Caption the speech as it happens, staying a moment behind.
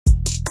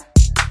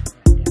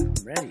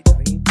ready,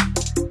 doggy.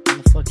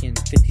 I'm the fucking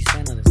 50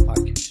 Cent of this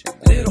podcast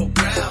shit. Little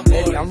brown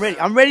boy. I'm ready.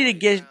 I'm ready to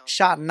get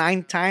shot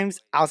 9 times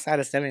outside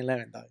of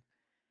 7-Eleven, dog.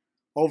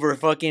 Over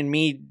fucking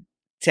me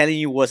telling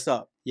you what's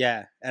up.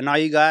 Yeah, and all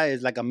you got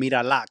is like a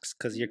mira lax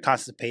because you're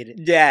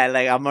constipated. Yeah,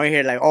 like I'm right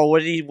here, like, oh,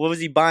 what was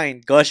he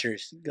buying?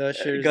 Gushers,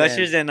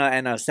 Gushers, and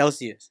a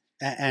Celsius,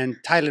 and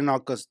Tylenol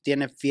because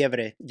tiene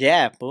fiebre.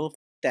 Yeah, fool. F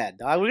that,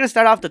 dog. We're gonna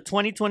start off the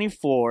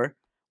 2024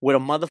 with a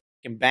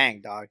motherfucking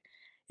bang, dog.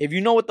 If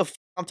you know what the fuck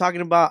I'm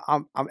talking about,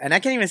 and I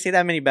can't even say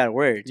that many bad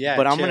words. Yeah,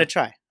 but I'm chill.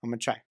 gonna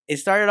try. It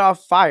started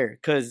off fire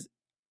because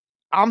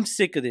I'm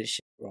sick of this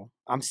shit, bro.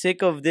 I'm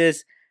sick of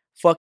this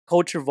fuck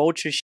culture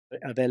vulture shit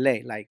of LA.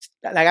 Like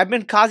I've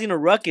been causing a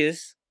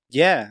ruckus.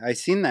 Yeah, I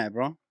seen that,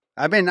 bro.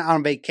 I've been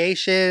on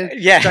vacation,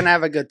 Yeah. trying to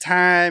have a good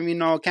time, you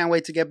know, can't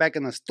wait to get back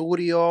in the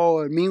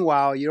studio. And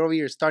meanwhile, you're over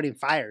here starting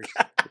fires.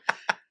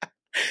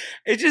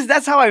 It's just,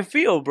 that's how I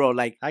feel, bro.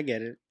 Like, I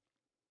get it.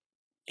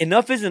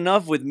 enough is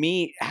enough with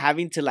me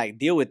having to, like,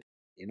 deal with it,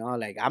 you know?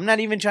 Like, I'm not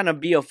even trying to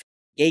be a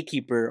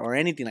gatekeeper or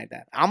anything like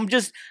that. I'm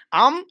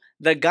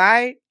the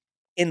guy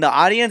in the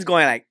audience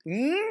going like,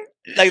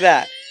 like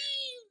that.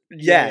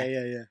 Yeah.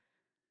 Yeah.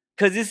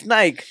 Cause it's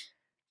like,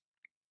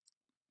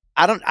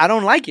 I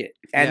don't like it.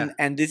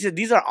 And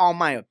these are all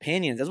my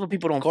opinions. That's what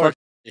people don't fucking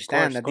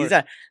understand.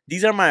 That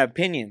these are my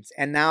opinions.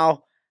 And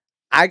now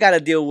I gotta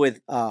deal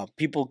with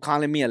people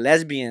calling me a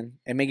lesbian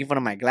and making fun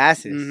of my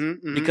glasses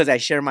because I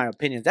share my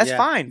opinions. That's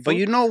fine. Fool. But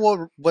you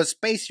know what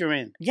space you're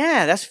in.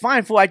 Yeah, that's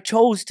fine. Fool. I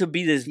chose to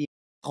be this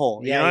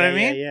hole. You know what I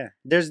mean? Yeah.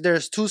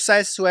 There's two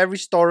sides to every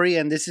story,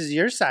 and this is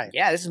your side.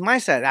 Yeah, this is my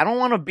side. I don't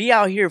want to be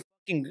out here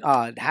fucking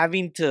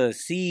having to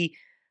see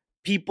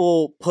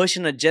people push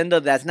an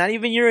agenda that's not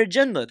even your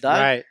agenda, dog.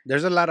 Right.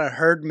 There's a lot of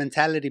herd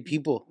mentality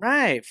people.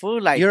 Right,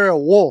 fool. Like, you're a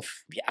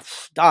wolf. Yeah,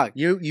 dog.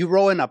 You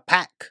roll in a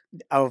pack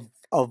of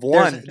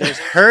one. There's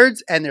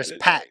herds and there's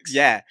packs.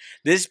 Yeah,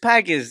 this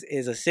pack is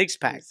a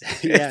 6-pack.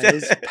 Yeah,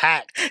 it's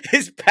packed.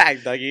 It's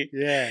packed, doggy.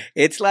 Yeah,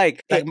 it's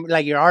like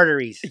your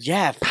arteries.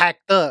 Yeah,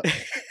 packed up.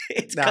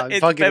 It's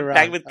fucking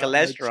packed with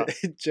cholesterol.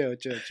 Chill.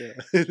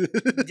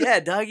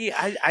 Yeah, doggy.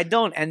 I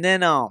don't. And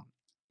then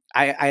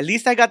I at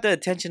least I got the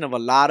attention of a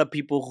lot of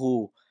people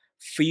who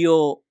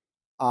feel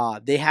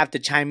they have to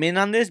chime in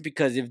on this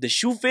because if the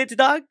shoe fits,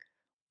 dog,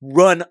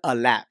 run a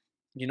lap.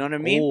 You know what I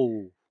mean?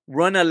 Ooh.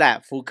 Run a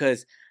lap, fool.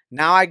 Because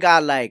now I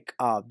got like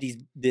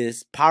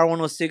this Power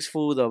 106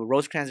 fool, the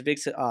Rosecrans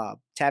Vicks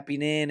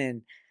tapping in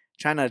and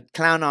trying to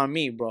clown on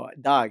me, bro.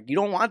 Dog, you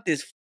don't want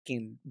this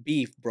fucking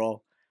beef,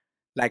 bro.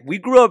 Like, we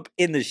grew up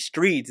in the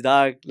streets,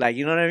 dog. Like,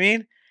 you know what I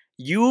mean?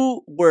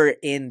 You were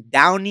in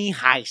Downey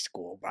High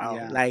School, bro.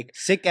 Yeah. Like,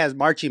 sick ass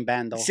marching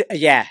band, though.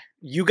 Yeah.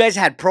 You guys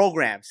had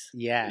programs.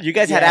 Yeah. You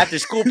guys had after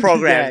school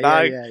programs,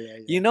 dog. Yeah.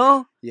 You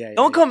know? Yeah.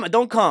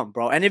 Don't come,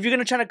 bro. And if you're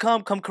gonna try to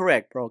come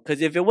correct, bro.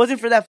 Because if it wasn't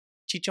for that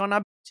chichona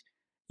bitch,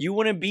 you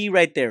wouldn't be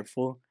right there,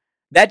 fool.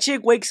 That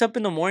chick wakes up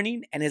in the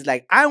morning and is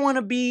like, I want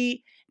to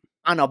be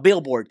on a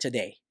billboard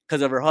today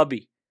because of her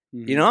hubby.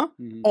 You know?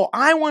 Oh,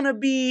 I want to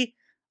be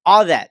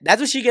all that. That's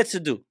what she gets to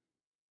do.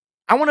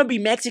 I want to be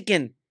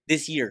Mexican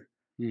this year.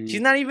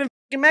 She's not even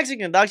fucking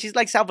Mexican, dog. She's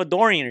like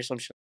Salvadorian or some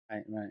shit.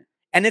 Right.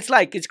 And it's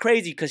like, it's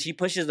crazy because she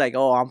pushes like,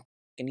 oh, I'm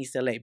in East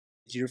LA.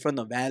 You're from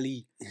the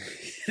Valley.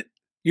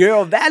 You're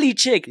a Valley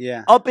chick.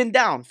 Yeah. Up and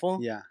down,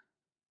 fool. Yeah.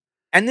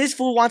 And this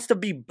fool wants to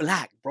be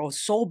black, bro.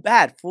 So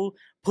bad, fool.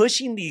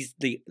 Pushing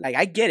like,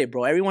 I get it,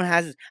 bro. Everyone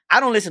has this. I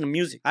don't listen to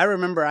music. I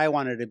remember I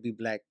wanted to be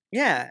black.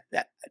 Yeah.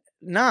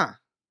 Nah.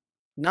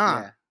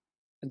 Yeah.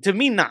 To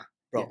me, nah,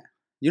 bro. Yeah.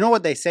 You know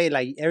what they say?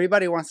 Like,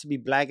 everybody wants to be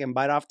black and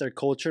bite off their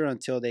culture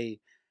until they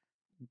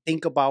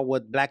think about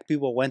what black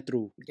people went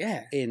through.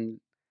 Yeah. In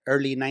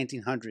early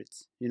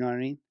 1900s. You know what I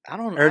mean?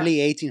 Early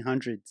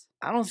 1800s.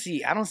 I don't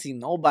see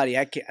nobody.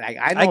 I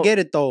get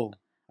it though.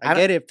 I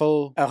get it,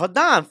 fool. Hold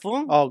on,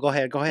 fool. Oh, go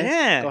ahead.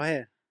 Yeah. Go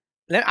ahead.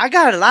 I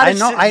got a lot of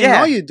shit. I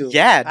know you do.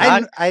 Yeah,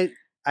 dog.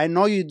 I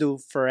know you do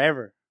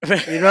forever.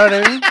 You know what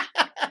I mean?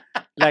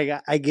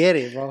 Like, I get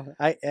it, bro.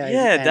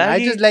 I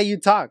just let you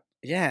talk.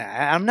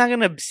 Yeah, I'm not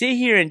gonna sit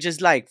here and just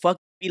like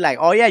be like,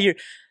 oh yeah, you're.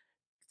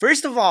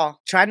 First of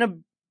all, trying to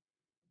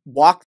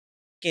walk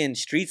in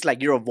streets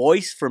like you're a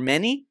voice for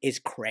many is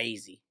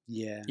crazy.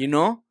 Yeah. You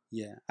know?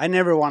 Yeah. I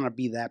never want to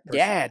be that person.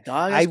 Yeah,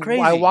 dog. That's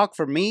crazy. I walk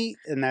for me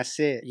and that's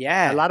it.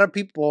 Yeah. A lot of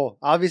people,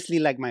 obviously,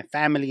 like my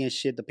family and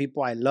shit, the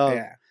people I love.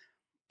 Yeah.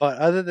 But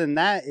other than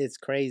that, it's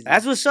crazy.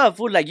 That's what's up,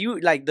 food. Like,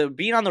 the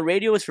being on the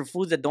radio is for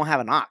foods that don't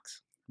have an aux.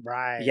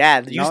 Right.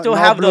 Yeah, you still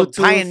have Bluetooth.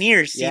 the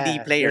Pioneer CD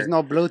player. There's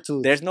no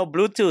Bluetooth. There's no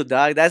Bluetooth,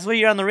 dog. That's why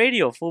you're on the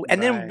radio, fool.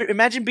 And right. then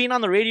imagine being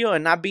on the radio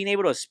and not being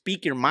able to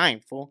speak your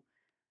mind, fool.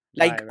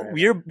 Like, right.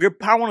 you're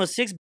Power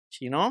 106,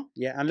 you know?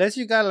 Yeah, unless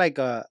you got like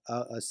a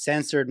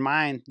censored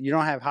mind, you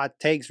don't have hot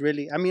takes,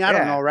 really. I mean, I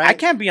don't know, right? I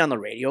can't be on the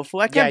radio,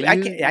 fool. You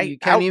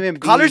can't even.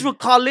 Callers will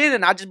call in,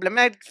 and I'll just be like,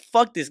 man,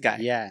 fuck this guy.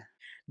 Yeah.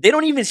 They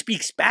don't even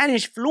speak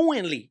Spanish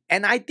fluently,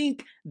 and I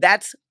think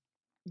that's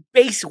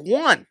base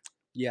one.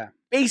 Yeah.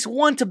 Base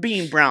one to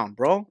being brown,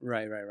 bro.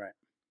 Right.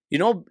 You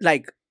know,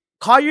 like,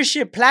 call your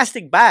shit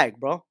plastic bag,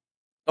 bro.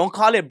 Don't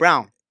call it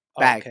brown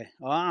bag. Okay.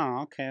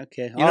 Oh, okay.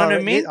 You know what I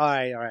mean? All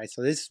right.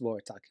 So this is what we're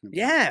talking about.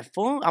 Yeah,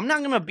 fool. I'm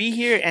not gonna be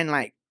here and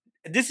like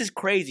this is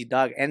crazy,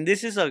 dog. And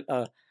this is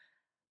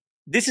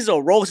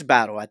a roast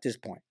battle at this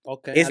point.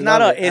 Okay. It's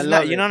not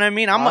you know what I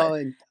mean?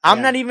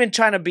 I'm not even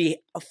trying to be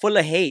full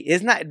of hate.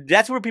 It's not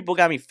that's where people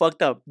got me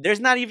fucked up. There's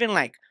not even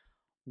like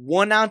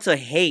 1 ounce of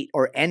hate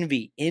or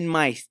envy in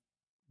my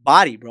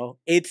body, bro.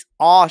 It's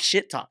all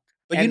shit talk.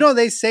 But you know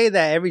they say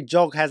that every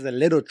joke has a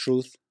little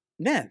truth.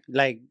 Yeah.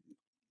 Like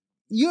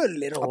you're a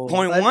little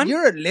 .1?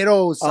 You're a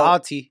little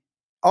salty.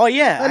 Oh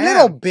yeah. A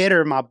little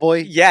bitter, my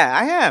boy. Yeah,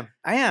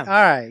 I am. All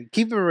right,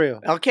 keep it real.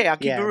 Okay, I'll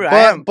keep it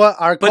real. But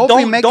our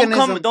coping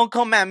mechanism. Don't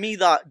come at me,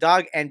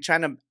 dog, and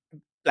trying to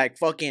like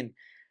fucking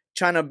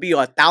trying to be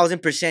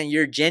 1,000%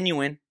 you're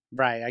genuine.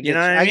 Right. I get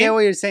get what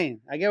you're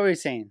saying.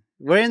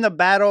 We're in the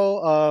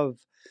battle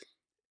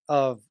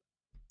of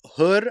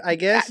hood, I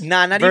guess.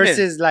 Nah, not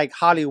versus even. like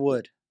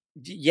Hollywood.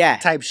 Yeah.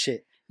 Type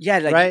shit. Yeah,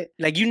 like right?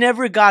 Like you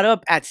never got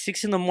up at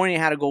 6 a.m. and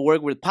had to go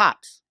work with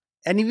pops.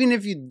 And even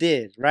if you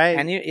did, right?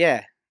 And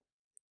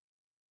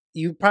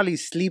you probably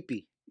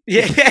sleepy.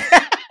 Yeah.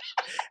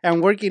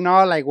 And working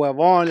all like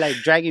huevon, like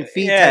dragging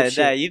feet type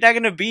shit. You're not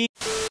gonna be.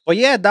 But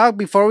yeah, dog,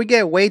 before we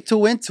get way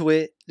too into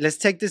it, let's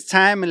take this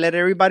time and let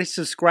everybody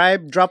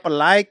subscribe, drop a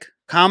like,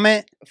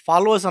 comment.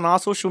 Follow us on all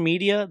social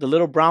media, The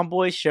Little Brown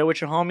Boys. Share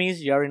with your homies.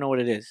 You already know what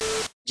it is.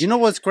 Do you know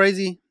what's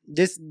crazy?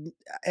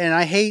 And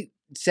I hate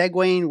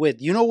segueing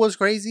with, you know what's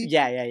crazy?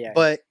 Yeah.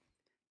 But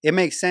it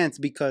makes sense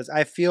because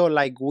I feel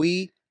like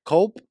we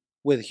cope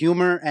with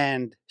humor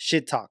and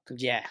shit talk.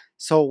 Yeah.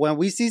 So when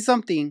we see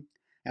something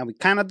and we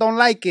kind of don't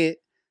like it,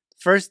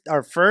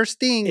 our first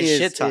thing is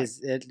shit talk.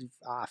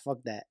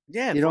 Fuck that.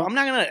 Yeah, you know, I'm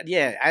not gonna.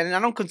 Yeah, I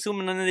don't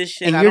consume none of this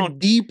shit. And you're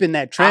deep in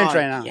that trench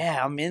right now.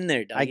 Yeah, I'm in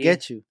there, dog. I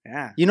get you.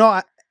 Yeah. You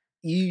know,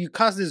 you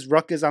cause this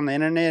ruckus on the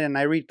internet, and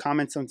I read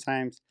comments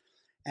sometimes,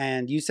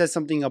 and you said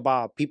something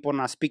about people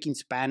not speaking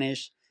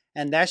Spanish,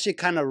 and that shit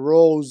kind of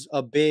rose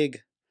a big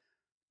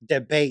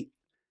debate.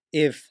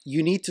 If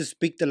you need to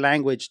speak the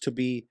language to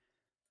be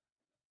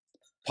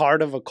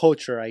part of a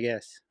culture, I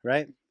guess,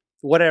 right?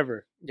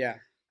 Whatever. Yeah.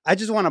 I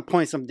just want to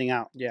point something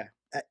out. Yeah.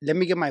 Let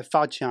me get my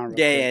Fauci on real quick.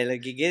 Yeah,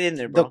 like you get in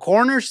there, bro. The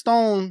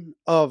cornerstone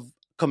of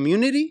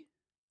community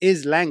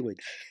is language.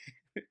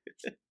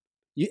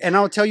 And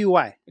I'll tell you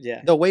why.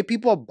 Yeah. The way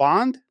people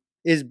bond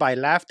is by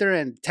laughter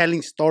and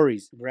telling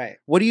stories. Right.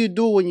 What do you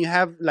do when you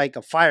have like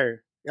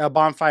a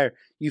bonfire?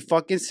 You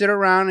fucking sit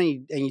around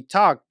and you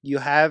talk. You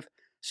have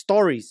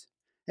stories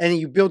and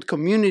you build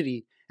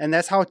community. And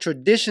that's how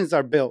traditions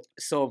are built.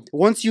 So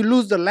once you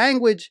lose the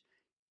language,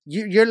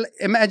 you're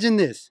imagine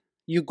this.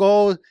 You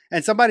go,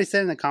 and somebody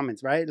said in the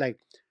comments, right? Like,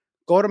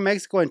 go to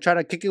Mexico and try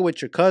to kick it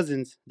with your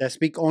cousins that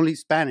speak only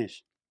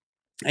Spanish.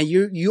 And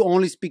you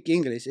only speak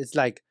English. It's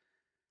like,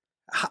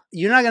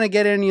 you're not going to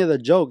get any of the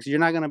jokes. You're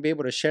not going to be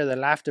able to share the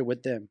laughter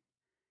with them.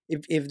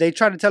 If they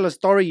try to tell a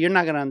story, you're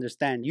not going to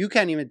understand. You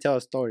can't even tell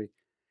a story.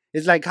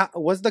 It's like,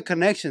 what's the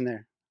connection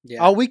there? Yeah.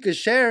 All we could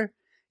share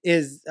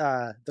is,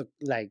 oh,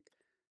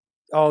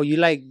 you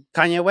like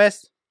Kanye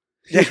West?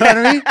 You know what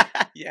I mean?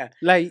 Yeah.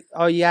 Like,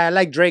 oh yeah, I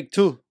like Drake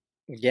too.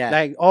 Yeah.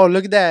 Like, oh,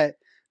 look at that.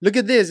 Look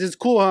at this. It's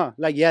cool, huh?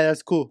 Like, yeah,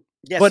 that's cool.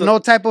 Yeah. But no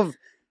type of,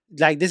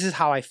 like, this is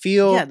how I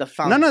feel. Yeah.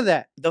 None of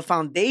that. The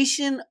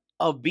foundation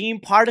of being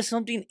part of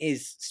something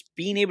is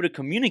being able to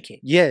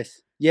communicate.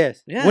 Yes. Yeah.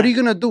 What are you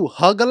going to do?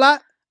 Hug a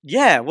lot?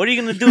 Yeah. What are you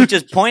going to do?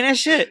 Just point at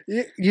shit?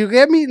 You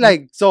get me?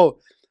 Like, so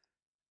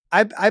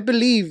I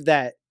believe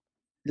that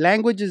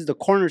language is the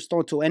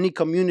cornerstone to any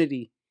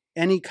community,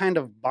 any kind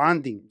of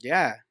bonding.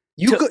 Yeah.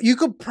 You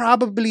could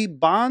probably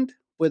bond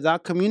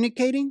without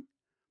communicating,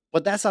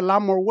 but that's a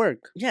lot more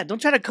work. Yeah,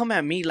 don't try to come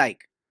at me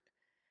like,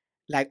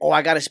 oh,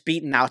 I gotta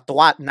speak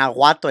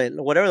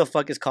Nahuatl, whatever the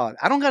fuck it's called.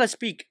 I don't gotta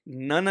speak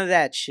none of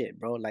that shit,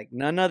 bro. Like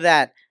none of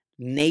that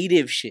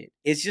native shit.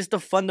 It's just the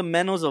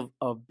fundamentals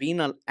of being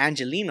an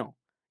Angelino,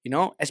 you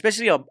know,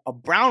 especially a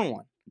brown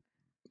one.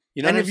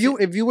 You know, and if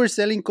you were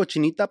selling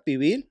cochinita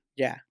pibil,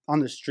 yeah,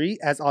 on the street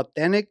as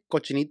authentic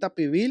cochinita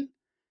pibil,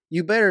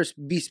 you better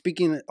be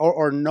speaking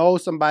or know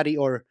somebody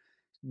or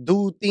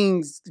do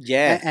things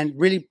and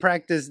really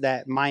practice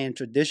that Mayan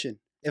tradition.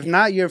 If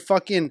not, you're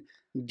fucking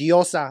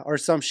diosa or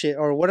some shit.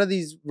 Or what are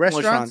these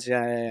restaurants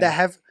that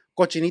have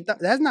cochinita?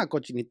 That's not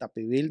cochinita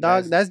pibil,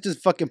 dog. That's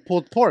just fucking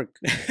pulled pork.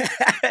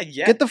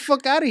 Yeah. Get the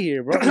fuck out of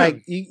here, bro.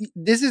 Like,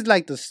 this is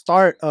like the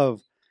start of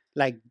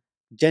like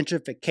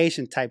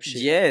gentrification type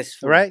shit. Yes.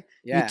 Right?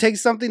 Yeah. You take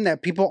something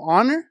that people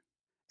honor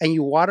and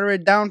you water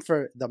it down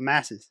for the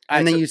masses.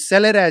 And then you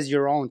sell it as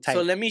your own type.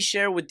 So let me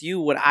share with you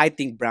what I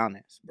think brown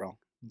is, bro.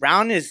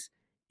 Brown is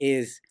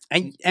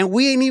and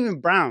we ain't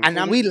even brown.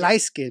 And we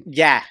light skinned.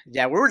 Yeah.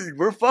 We're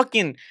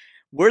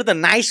the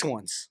nice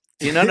ones.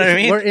 You know what I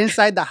mean? We're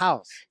inside the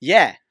house.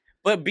 Yeah.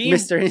 But being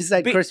Mr.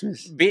 Inside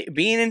Christmas.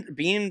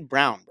 Being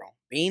brown, bro.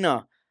 Being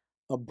a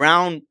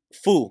brown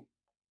fool.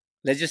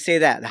 Let's just say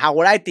that.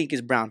 What I think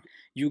is brown.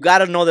 You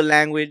gotta know the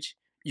language.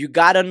 You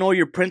gotta know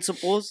your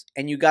principles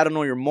and you gotta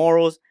know your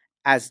morals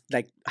as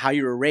like how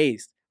you were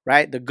raised,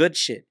 right? The good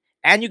shit.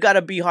 And you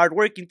gotta be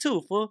hardworking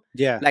too, fool.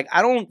 Yeah. Like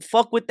I don't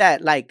fuck with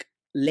that like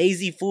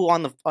lazy fool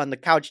on the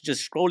couch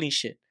just scrolling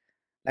shit.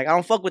 Like I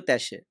don't fuck with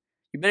that shit.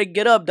 You better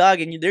get up, dog.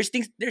 And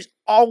there's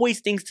always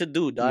things to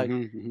do, dog,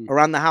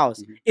 around the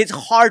house. It's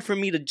hard for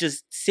me to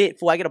just sit,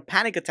 fool. I get a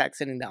panic attack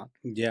sitting down.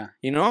 Yeah.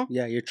 You know?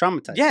 Yeah, you're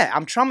traumatized. Yeah,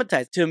 I'm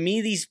traumatized. To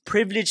me, these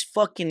privileged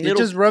fucking little... It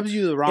just rubs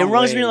you the wrong way. It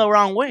rubs me the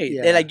wrong way.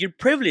 Yeah. They're like, you're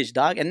privileged,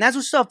 dog. And that's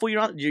what's up, fool.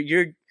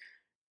 You're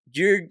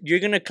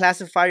gonna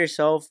classify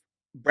yourself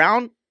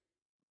brown,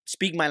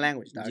 speak my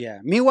language, dog. Yeah.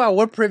 Meanwhile,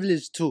 we're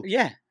privileged too.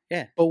 Yeah,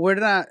 yeah. But we're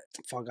not...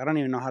 Fuck, I don't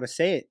even know how to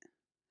say it.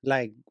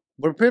 Like,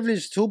 we're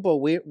privileged too, but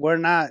we're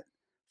not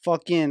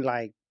fucking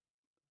like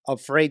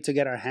afraid to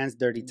get our hands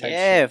dirty type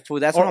shit. Fool,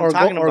 that's what I'm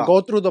talking about. Or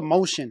go through the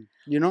motion,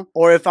 you know?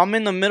 Or if I'm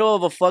in the middle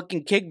of a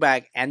fucking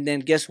kickback and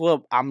then guess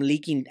what? I'm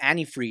leaking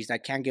antifreeze. I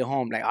can't get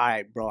home. Like, all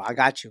right, bro, I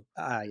got you.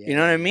 Yeah, you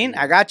know what I mean?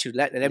 I got you.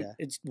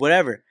 It's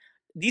whatever.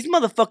 These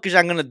motherfuckers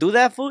aren't gonna do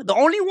that, fool. The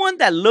only one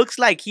that looks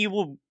like he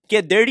will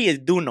get dirty is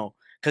Duno.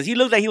 Because he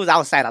looks like he was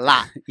outside a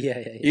lot.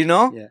 Yeah. You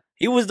know? Yeah.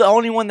 He was the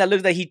only one that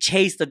looks like he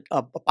chased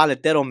a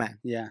paletero man.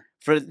 Yeah.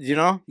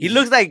 He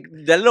looks like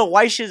the little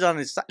white shit on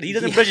his side. He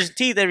doesn't brush his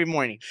teeth every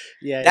morning.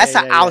 Yeah, that's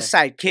an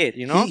outside kid,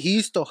 you know. He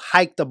used to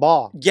hike the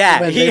ball.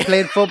 Yeah, when they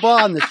played football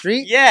on the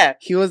street. Yeah,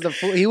 he wasn't the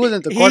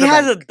quarterback. He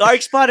has a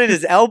dark spot in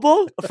his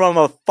elbow from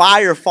a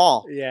fire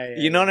fall. Yeah,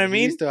 you know what I mean.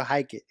 He used to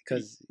hike it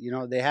because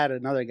they had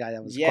another guy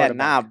that was. Yeah,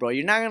 nah, bro,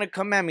 you're not gonna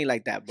come at me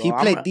like that, bro. He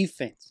played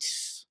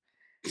defense.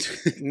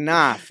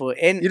 Nah, fool.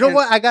 And you know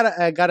what? I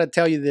gotta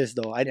tell you this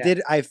though.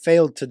 I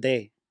failed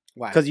today.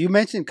 Why? Because you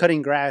mentioned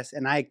cutting grass,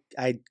 and I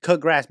cut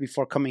grass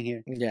before coming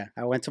here. Yeah.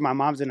 I went to my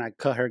mom's and I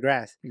cut her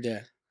grass.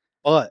 Yeah.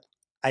 But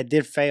I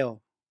did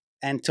fail.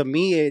 And to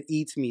me, it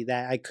eats me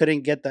that I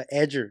couldn't get the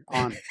edger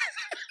on.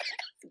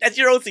 That's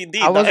your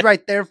OCD. I was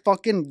right there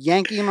fucking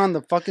yanking on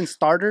the fucking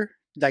starter,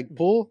 like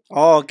pull.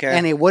 Oh, okay.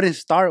 And it wouldn't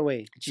start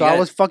way. So I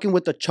was fucking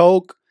with the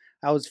choke.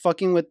 I was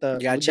fucking with the...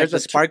 Yeah, check the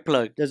spark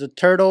plug. There's a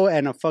turtle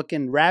and a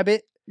fucking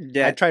rabbit.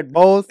 Yeah. I tried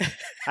both.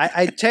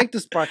 I checked the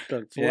spark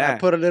plug. Yeah. I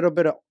put a little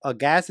bit of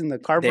gas in the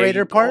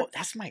carburetor part.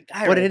 That's my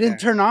guy. But it didn't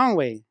turn on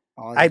way.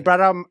 I brought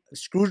out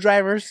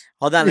screwdrivers.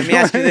 Hold on, let me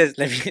ask you this.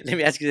 Let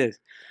me ask you this.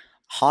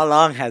 How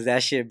long has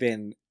that shit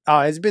been?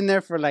 Oh, it's been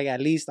there for like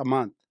at least a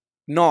month.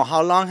 No,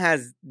 how long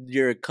has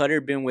your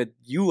cutter been with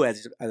you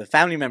as a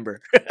family member?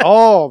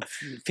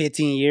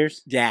 15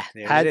 years. Yeah,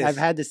 I've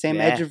had the same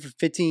edger for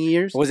 15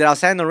 years. Was it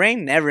outside in the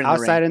rain? Never in the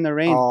rain. Outside in the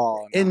rain.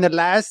 Oh, no. In the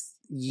last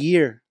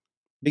year.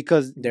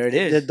 Because there it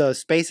is. The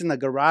space in the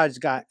garage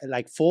got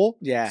like full.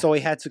 Yeah. So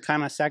we had to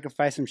kind of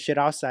sacrifice some shit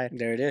outside.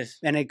 There it is.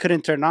 And it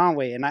couldn't turn on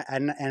way. And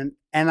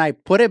I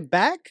put it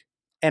back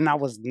and I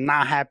was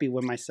not happy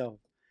with myself.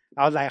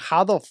 I was like,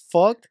 how the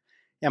fuck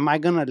am I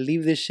gonna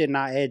leave this shit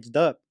not edged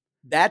up?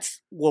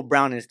 That's what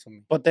brown is to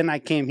me. But then I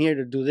came here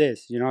to do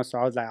this, you know. So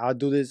I was like, I'll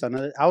do this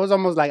another. I was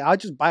almost like, I'll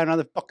just buy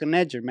another fucking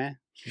edger, man.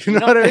 You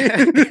know what I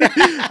mean?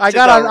 I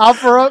got an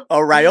offer up. A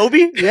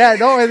Ryobi? Yeah,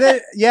 no, and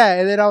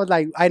then I was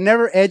like, I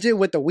never edge it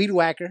with the weed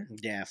whacker.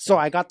 Yeah. So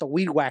I got the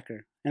weed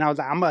whacker, and I was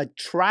like, I'm gonna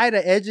try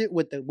to edge it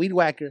with the weed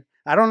whacker.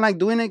 I don't like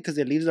doing it because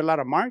it leaves a lot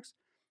of marks,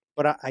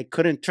 but I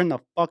couldn't turn the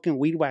fucking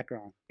weed whacker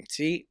on.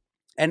 See,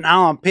 and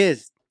now I'm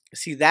pissed.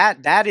 See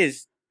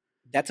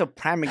that's a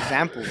prime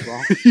example,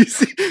 bro. You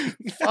see,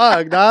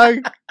 fuck,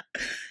 dog.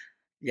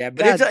 Yeah,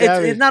 but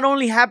it's not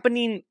only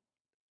happening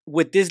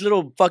with this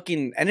little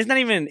fucking, and it's not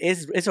even,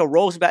 it's a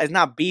roast about, it's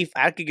not beef.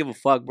 I could give a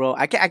fuck, bro.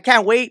 I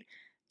can't wait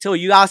till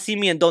you all see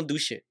me and don't do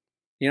shit.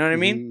 You know what I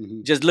mean?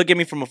 Mm-hmm. Just look at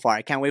me from afar.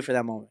 I can't wait for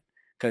that moment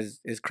because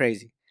it's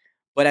crazy.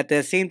 But at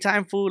the same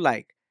time, fool,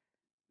 like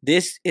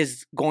this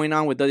is going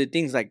on with other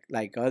things, like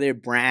other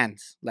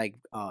brands, like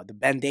the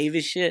Ben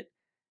Davis shit.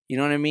 You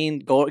know what I mean?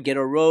 Go get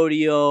a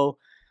rodeo,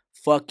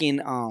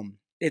 fucking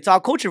it's all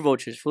culture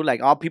vultures, fool.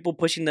 Like all people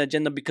pushing the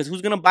agenda because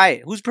who's gonna buy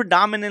it? Who's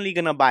predominantly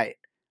gonna buy it?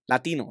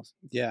 Latinos.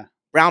 Yeah.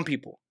 Brown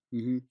people.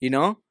 Mm-hmm. You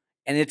know?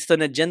 And it's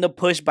an agenda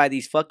pushed by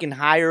these fucking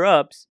higher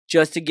ups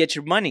just to get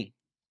your money.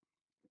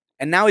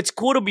 And now it's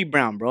cool to be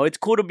brown, bro. It's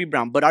cool to be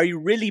brown. But are you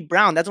really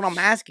brown? That's what I'm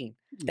asking.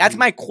 That's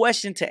my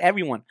question to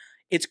everyone.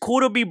 It's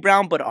cool to be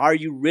brown, but are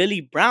you really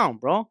brown,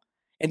 bro?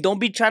 And don't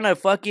be trying to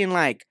fucking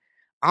like,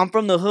 I'm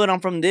from the hood, I'm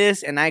from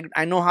this, and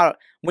I know how,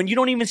 when you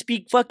don't even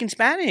speak fucking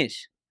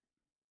Spanish.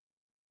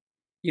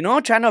 You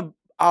know, trying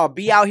to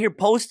be out here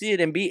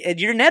posted and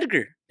you're an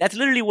Edgar. That's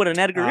literally what an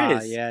Edgar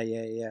is. Yeah.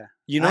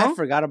 You know? I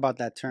forgot about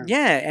that term.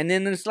 Yeah, and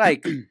then it's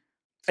like,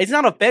 it's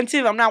not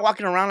offensive. I'm not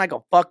walking around like a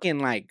fucking,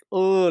 like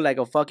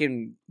a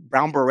fucking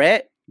brown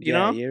beret, you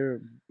know?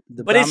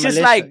 But it's just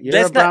militia. Like,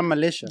 you're a brown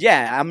militia.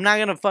 Yeah, I'm not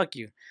gonna fuck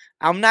you.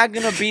 I'm not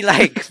gonna be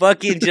like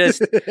fucking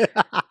just,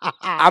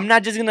 I'm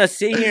not just gonna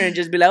sit here and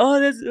just be like, oh,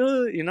 that's,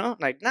 you know?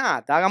 Like, nah,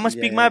 dog, I'm gonna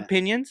speak my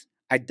opinions.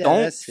 I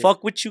don't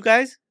fuck with you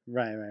guys.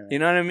 Right. You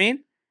know what I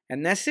mean?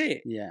 And that's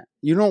it. Yeah.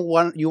 You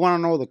want to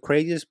know the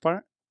craziest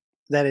part?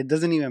 That it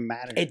doesn't even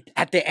matter.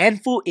 At the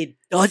end, fool, it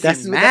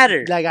doesn't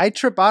matter. Like, I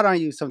trip out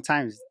on you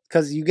sometimes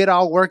because you get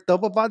all worked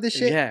up about this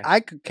shit. Yeah. I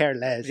could care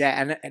less.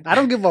 Yeah, and I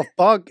don't give a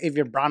fuck if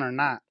you're brown or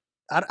not.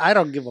 I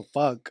don't give a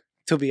fuck.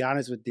 To be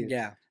honest with you.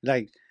 Yeah.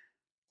 Like,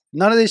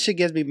 none of this shit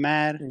gets me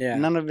mad. Yeah.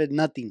 None of it,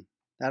 nothing.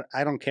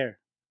 I don't care.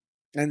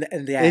 And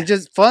yeah. It's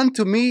just fun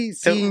to me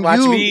seeing watch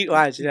you me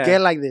watch. Yeah.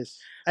 get like this.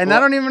 And Well,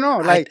 I don't even know.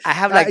 Like, I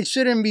have like I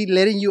shouldn't be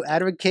letting you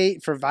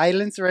advocate for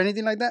violence or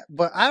anything like that.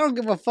 But I don't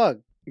give a fuck.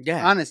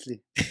 yeah.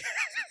 Honestly.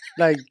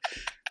 Like,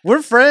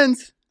 we're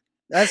friends.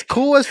 That's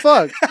cool as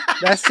fuck.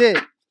 That's it.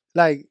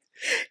 Like,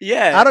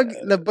 Yeah. I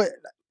don't. But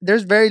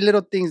there's very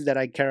little things that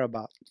I care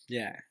about.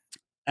 Yeah.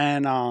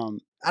 And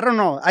I don't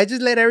know. I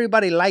just let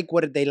everybody like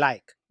what they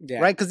like. Yeah.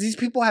 Right? Because these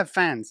people have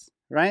fans.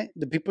 Right?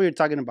 The people you're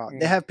talking about.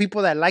 They have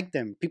people that like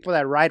them. People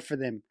that ride for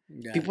them.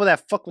 Yeah. People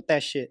that fuck with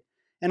that shit.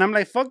 And I'm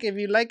like, fuck, if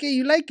you like it,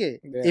 you like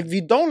it. Yeah. If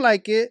you don't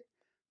like it,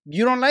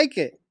 you don't like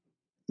it.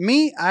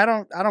 Me, I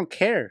don't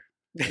care.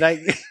 Like,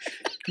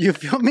 you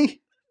feel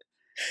me?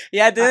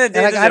 Yeah,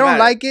 I don't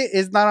like it.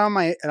 It's not on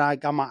my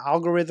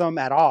algorithm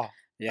at all.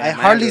 Yeah, I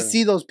hardly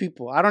see those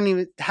people. I don't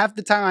even half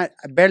the time.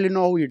 I barely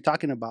know who you're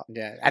talking about.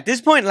 Yeah. At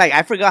this point, like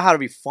I forgot how to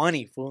be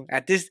funny, fool.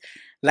 At this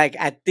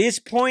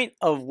point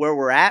of where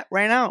we're at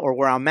right now, or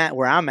where I'm at,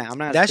 I'm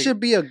not. That should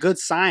be a good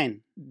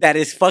sign. That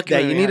is fucking.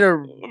 That you need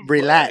to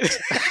relax.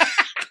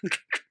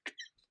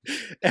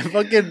 And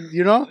fucking,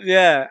 you know?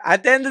 Yeah.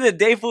 At the end of the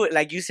day, fool,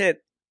 like you said,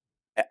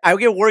 I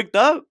get worked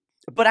up,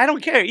 but I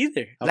don't care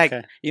either. Okay.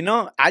 Like, you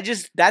know,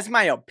 that's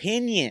my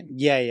opinion.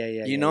 Yeah.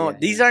 You know,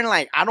 these aren't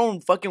like, I don't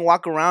fucking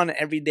walk around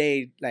every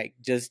day, like,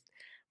 just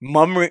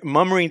murmuring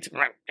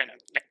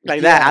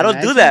like that. I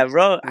don't do that,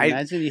 bro.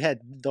 Imagine you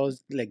had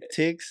those, like,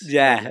 tics.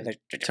 Yeah.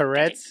 Like,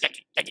 Tourette's.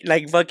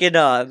 Like fucking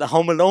the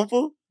Home Alone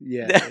fool.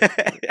 Yeah.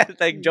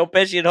 Like Joe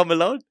Pesci in Home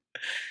Alone.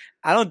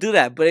 I don't do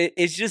that, but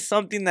it's just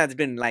something that's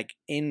been like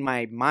in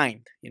my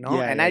mind, you know.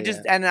 Yeah, and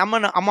yeah, and I'm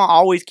gonna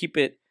always keep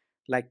it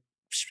like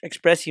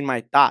expressing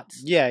my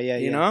thoughts. Yeah.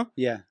 You know.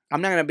 Yeah.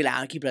 I'm not gonna be like,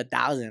 I'll keep it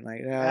 1,000.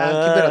 Like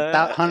I'll keep it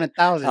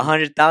 100,000.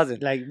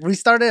 100,000. Like, we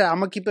started,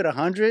 I'm gonna keep it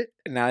 100.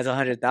 Now it's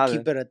 100,000.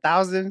 Keep it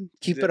 1,000.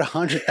 Keep it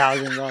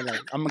 100,000, bro.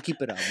 Like, I'm gonna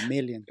keep it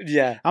 1,000,000.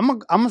 Yeah. I'm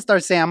gonna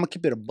start saying I'm gonna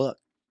keep it $1.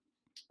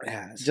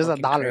 Yeah. It's just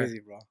 $1.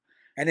 crazy, bro.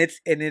 And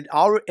it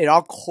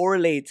all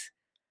correlates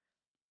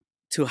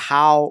to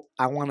how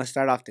I want to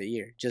start off the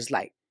year. Just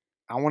like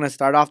I want to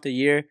start off the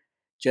year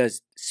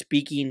just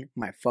speaking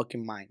my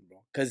fucking mind, bro.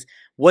 Because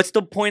what's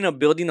the point of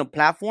building a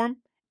platform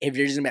if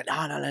you're just gonna be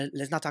like, no,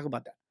 let's not talk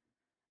about that.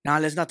 No,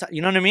 let's not talk.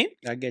 You know what I mean?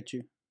 I get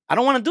you. I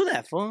don't want to do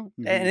that, fool.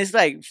 And it's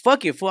like,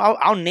 fuck it, fool.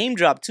 I'll name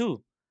drop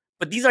too.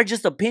 But these are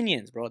just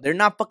opinions, bro. They're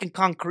not fucking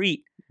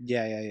concrete.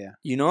 Yeah.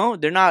 You know?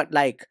 They're not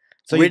like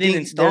so written you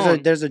in think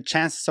stone. there's a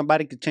chance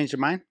somebody could change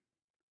their mind?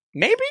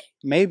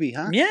 Maybe,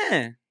 huh?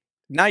 Yeah.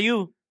 Not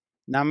you.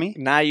 Not me?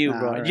 Not you, Nah,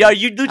 bro. right. Yo,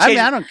 you do change. I mean,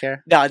 I don't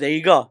care. No, there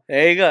you go.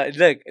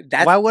 Look,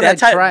 why would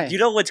that's I try? You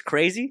know what's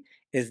crazy?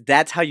 Is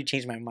that's how you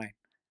change my mind.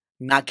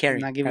 Not caring.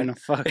 Not giving a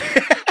fuck.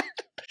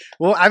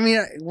 Well, I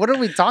mean, what are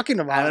we talking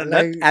about?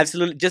 Like,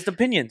 absolutely, just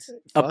opinions.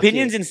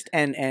 Opinions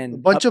and a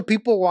bunch of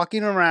people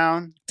walking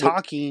around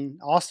talking.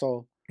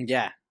 Also,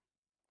 yeah,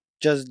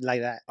 just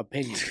like that.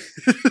 Opinions.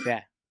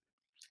 Yeah,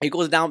 it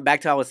goes down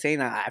back to what I was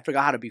saying. I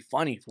forgot how to be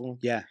funny, fool.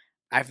 Yeah,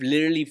 I've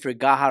literally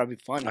forgot how to be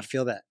funny. I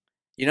feel that.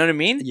 You know what I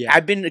mean? Yeah,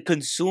 I've been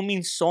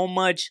consuming so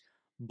much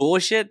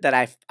bullshit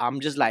that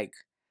I'm just like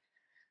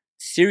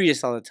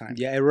serious all the time.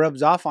 Yeah, it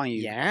rubs off on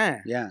you.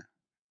 Yeah,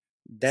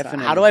 definitely.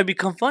 So how do I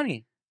become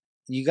funny?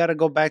 You gotta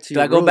go back to.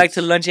 Do I go back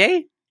to lunch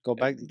A? Go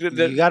back.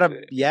 You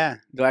gotta. Yeah.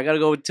 Do I gotta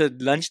go to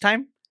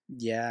lunchtime?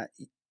 Yeah.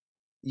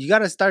 You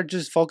gotta start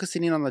just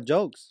focusing in on the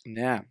jokes.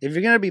 Yeah. If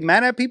you're gonna be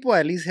mad at people,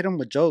 at least hit them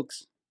with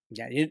jokes.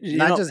 Yeah.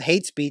 Not just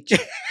hate speech.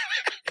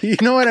 You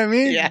know what I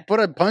mean? Yeah. Put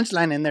a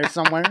punchline in there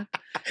somewhere.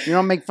 You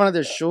know, make fun of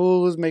their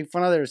shoes, make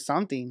fun of their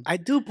something. I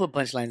do put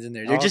punchlines in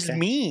there. They're just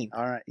mean.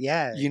 All right.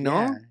 Yeah. You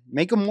know? Yeah.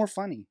 Make them more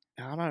funny.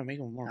 I don't know how to make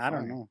them more funny. I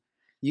don't know.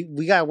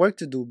 We got work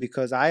to do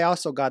because I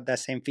also got that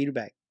same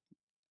feedback.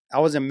 I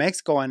was in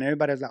Mexico and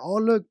everybody was like, oh,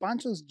 look,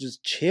 Pancho's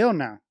just chill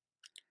now.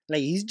 Like,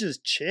 he's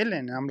just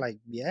chilling. I'm like,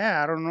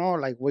 yeah, I don't know.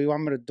 Like, what do you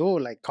want me to do?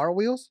 Like,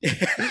 cartwheels?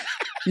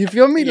 You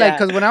feel me? Yeah. Like,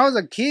 because when I was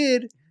a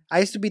kid, I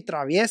used to be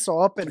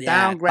travieso, up and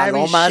down,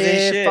 grabbing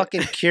shit,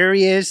 fucking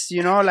curious,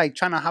 you know, like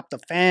trying to hop the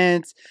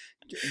fence.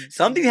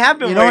 Something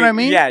happened. You know what I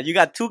mean? Yeah, you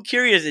got too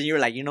curious and you were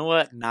like, you know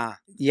what? Nah.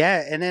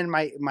 Yeah, and then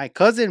my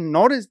cousin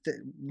noticed that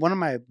one of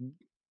my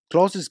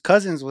closest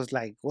cousins was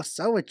like, what's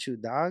up with you,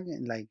 dog?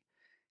 And like,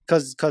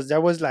 Cause there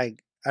was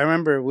like, I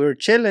remember we were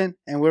chilling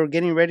and we were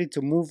getting ready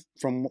to move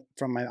from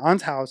my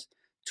aunt's house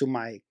to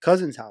my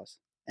cousin's house.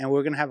 And we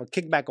are going to have a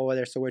kickback over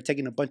there. So we're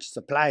taking a bunch of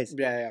supplies.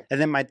 Yeah. And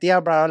then my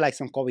tia brought out like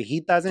some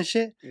cobijitas and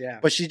shit. Yeah.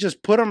 But she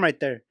just put them right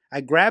there.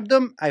 I grabbed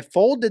them. I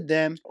folded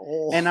them.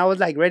 And I was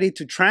like ready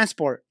to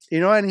transport. You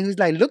know? And he was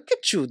like, look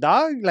at you,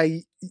 dog.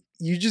 Like,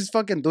 you just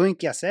fucking doing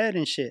quehacer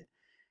and shit.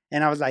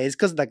 And I was like, it's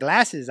because of the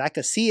glasses. I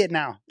could see it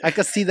now. I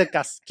could see the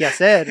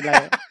quehacer.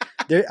 Like,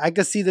 I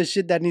could see the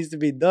shit that needs to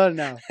be done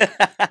now.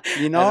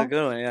 You know? That's a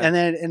good one,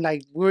 yeah. And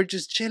like, we were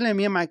just chilling,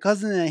 me and my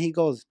cousin, and he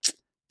goes,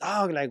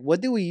 dog, like,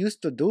 what did we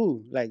used to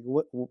do? Like,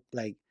 what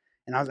like,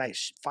 and I was like,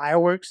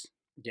 fireworks.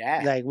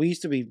 Yeah. Like we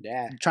used to be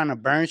trying to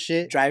burn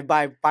shit. Drive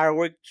by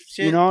fireworks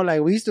shit. You know,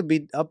 like we used to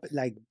be up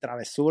like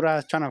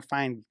travesuras trying to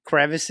find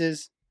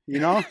crevices. You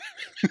know,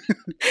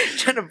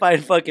 trying to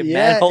find fucking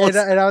yeah. manholes.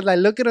 And I was like,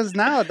 look at us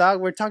now, dog.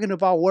 We're talking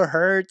about what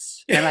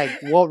hurts and like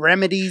what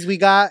remedies we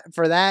got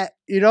for that.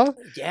 You know,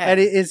 Yeah. And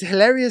it's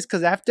hilarious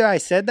because after I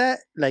said that,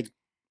 like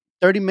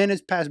 30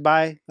 minutes passed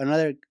by,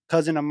 another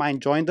cousin of mine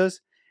joined us,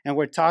 and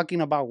we're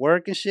talking about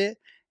work and shit.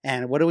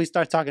 And what do we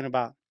start talking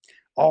about?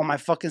 Oh, my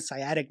fucking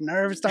sciatic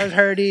nerve starts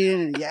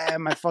hurting. Yeah,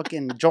 my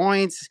fucking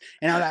joints.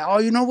 And I'm like, oh,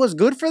 you know what's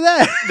good for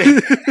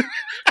that?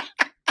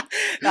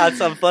 Not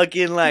some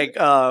fucking like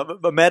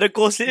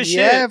medical shit.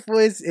 Yeah,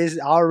 it's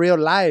our real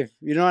life.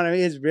 You know what I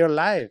mean? It's real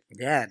life.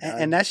 Yeah.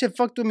 And that shit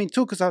fucked with me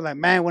too, because I was like,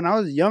 man, when I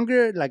was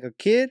younger, like a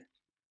kid,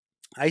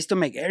 I used to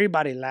make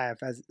everybody laugh.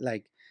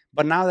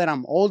 But now that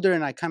I'm older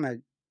and I kind of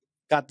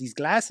got these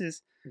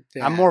glasses,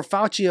 I'm more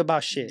Fauci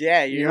about shit.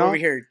 Yeah, you you're know? over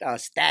here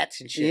stats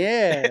and shit.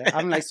 Yeah.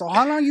 I'm like, so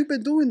how long you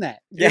been doing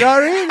that? You know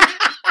what I mean?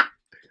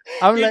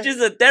 I'm You're like, just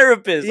a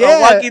therapist, yeah,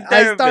 a walking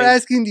therapist. I start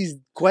asking these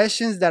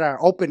questions that are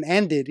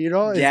open-ended, you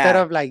know, instead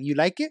of like, you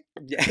like it?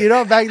 Yeah. You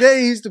know, back then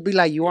it used to be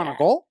like, you want to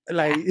go?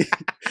 Like,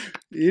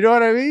 you know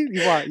what I mean?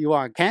 You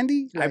want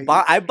candy? Like,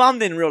 I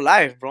bombed in real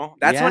life, bro.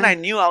 That's when Yeah? I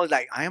knew. I was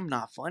like, I am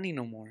not funny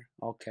no more.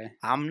 Okay.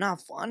 I'm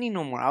not funny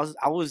no more. I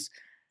was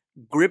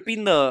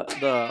gripping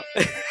the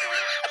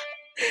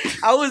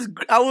I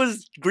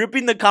was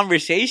gripping the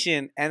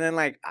conversation, and then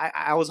like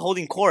I was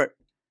holding court,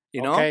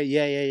 you know? Okay,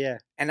 yeah.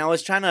 And I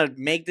was trying to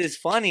make this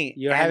funny.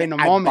 You're and having a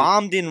I moment.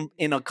 bombed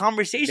in a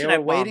conversation. They I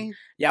were bombed. waiting?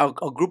 Yeah,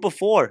 a group of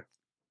 4.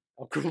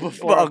 A group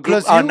of Well, 4. a group,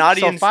 Plus you? an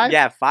audience. So 5?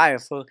 Yeah,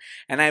 5. So,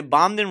 and I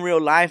bombed in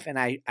real life, and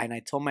I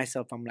told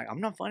myself, I'm like, I'm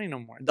not funny no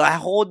more. The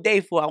whole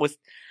day, fool,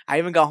 I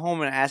even got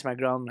home and I asked my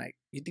girl, I'm like,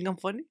 you think I'm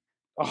funny?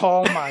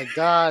 Oh my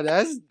God,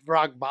 that's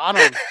rock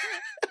bottom.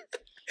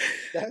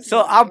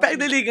 So I'm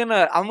practically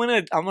I'm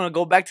gonna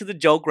go back to the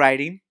joke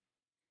writing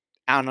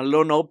on a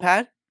little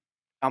notepad.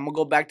 I'm gonna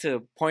go back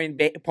to point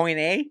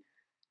A,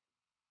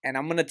 and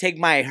I'm gonna take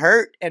my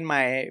hurt and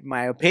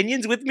my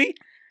opinions with me,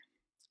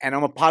 and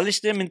I'm gonna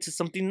polish them into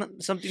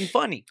something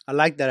funny. I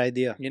like that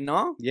idea. You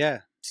know?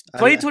 Yeah.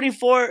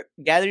 2024,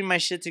 gathering my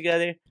shit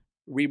together,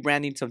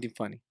 rebranding something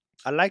funny.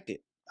 I like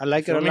it. I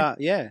like it a Feel me? lot.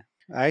 Yeah.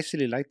 I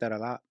actually like that a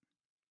lot.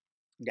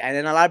 And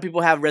then a lot of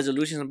people have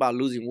resolutions about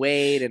losing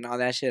weight and all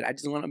that shit. I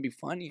just want to be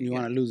funny. You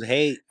want to lose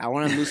hate. I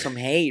want to lose some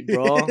hate,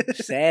 bro.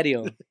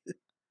 Serio.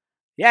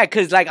 Yeah,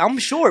 cause like I'm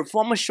short.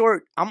 Fool. I'm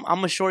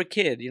a short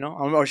kid. You know,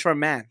 I'm a short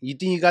man. You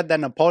think you got that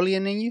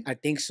Napoleon in you? I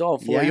think so.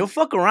 Fool. Yeah. You'll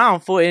fuck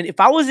around. Fool. And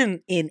if I was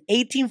in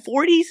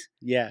 1840s,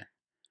 Yeah.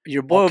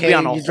 your boy would be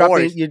on a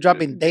horse. You're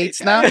dropping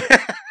dates now?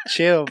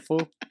 Chill,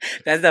 fool.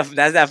 That's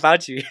that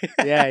Fauci.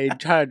 Yeah, you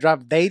try to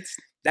drop dates.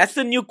 That's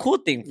the new cool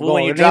thing. Fool. Go,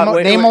 When you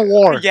name a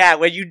war. Yeah,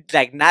 when you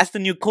like that's the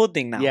new cool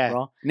thing now, Yeah.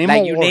 bro. Name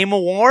like a you war. name a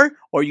war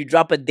or you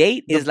drop a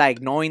date is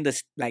like knowing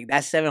this like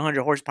that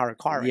 700 horsepower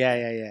car. Right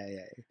Yeah.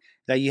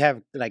 That you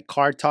have like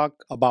car talk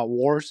about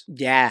wars.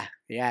 Yeah.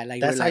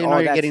 Like That's you're how you like, know oh,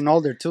 you're getting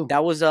older too.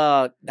 That was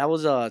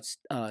what's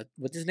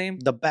his name?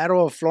 The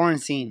Battle of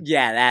Florentine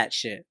Yeah, that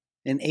shit.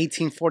 in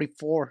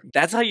 1844.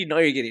 That's how you know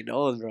you're getting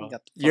old, bro. You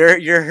got the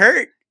fuck- You're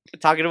hurt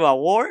talking about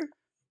war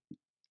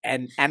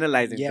and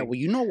analyzing. Yeah, things. well,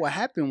 you know what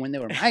happened when they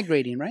were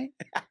migrating, right?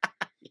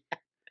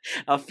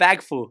 A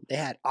factful. They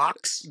had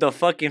ox. The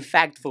fucking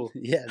factful.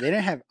 Yeah, they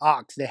didn't have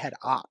ox. They had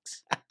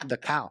ox, the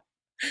cow.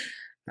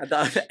 I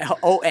thought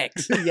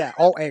OX. Yeah,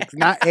 OX,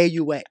 not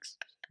AUX.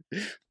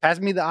 Pass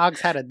me the ox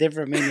had a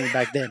different meaning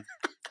back then.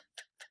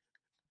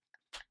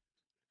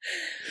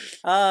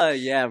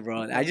 Yeah,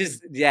 bro.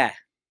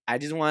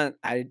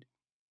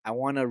 I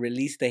want to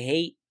release the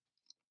hate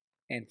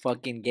and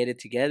fucking get it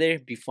together.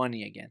 Be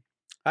funny again.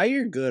 Oh,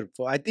 you're good.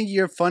 Fool. I think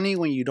you're funny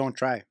when you don't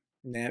try.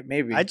 Yeah,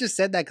 maybe. I just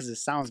said that because it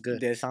sounds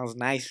good. That sounds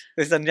nice.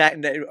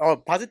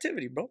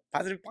 Positivity, bro.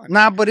 Positive punch.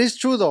 Nah, but it's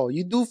true though.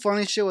 You do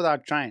funny shit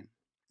without trying.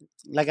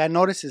 Like I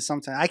notice it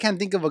sometimes. I can't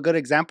think of a good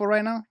example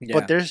right now, Yeah.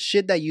 but there's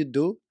shit that you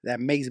do that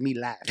makes me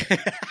laugh.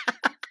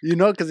 You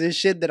know, because it's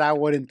shit that I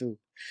wouldn't do.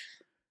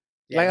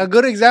 Like a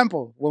good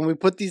example, when we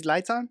put these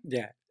lights on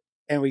Yeah.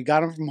 and we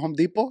got them from Home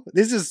Depot,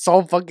 this is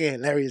so fucking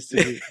hilarious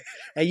to me.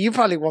 And you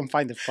probably won't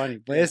find it funny,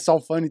 but it's so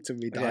funny to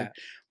me, dog. Yeah.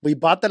 We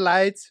bought the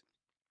lights,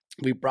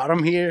 we brought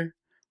them here,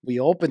 we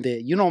opened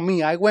it. You know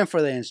me, I went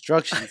for the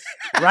instructions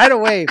right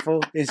away,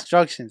 fool.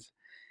 Instructions.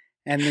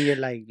 And then you're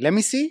like, let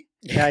me see.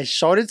 And I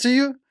showed it to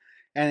you,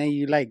 and then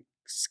you like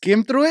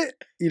skim through it,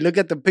 you look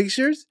at the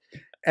pictures,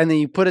 and then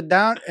you put it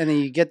down, and then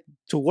you get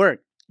to work.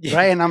 Yeah.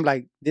 Right? And I'm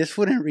like, this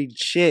wouldn't read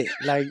shit.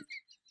 Like,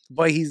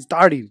 but he's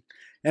starting.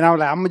 And I'm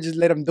like, I'm gonna just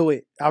let him do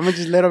it. I'm gonna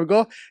just let him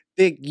go.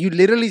 Dick, you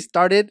literally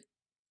started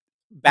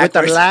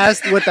Backwards.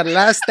 with the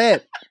last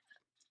step.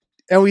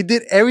 And we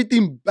did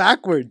everything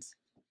backwards.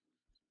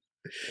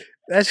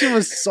 That shit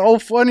was so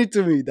funny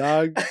to me,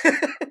 dog.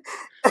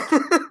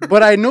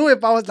 But I knew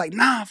if I was like,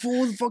 nah,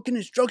 fool, the fucking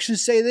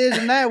instructions say this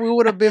and that, we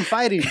would have been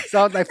fighting.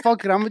 So I was like,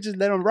 fuck it, I'm gonna just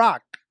let him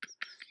rock.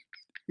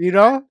 You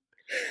know?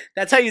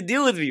 That's how you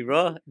deal with me,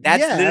 bro.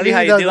 That's Yeah, literally I how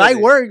mean, you the deal light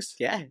with works.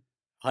 it. Yeah.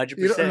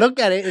 You don't 100%. look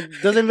at it.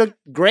 It doesn't look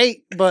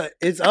great, but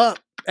it's up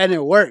and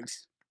it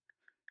works.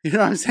 You know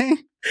what I'm saying?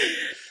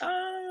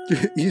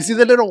 You see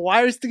the little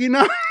wire sticking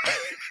out?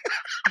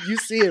 You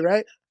see it,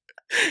 right?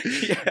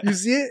 Yeah. You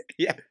see it?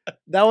 Yeah.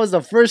 That was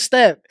the first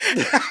step.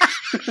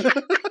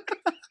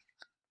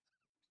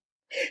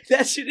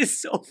 That shit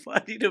is so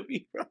funny to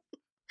me, bro.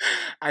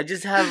 I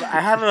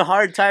have a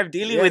hard time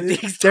dealing with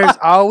these. There's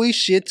always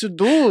shit to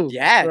do.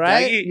 Yeah,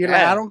 right. doggy, You're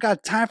like, I don't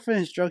got time for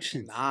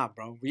instructions. Nah,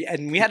 bro. We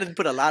had to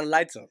put a lot of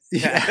lights up.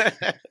 Yeah.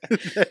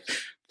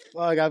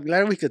 Fuck, I'm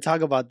glad we could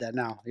talk about that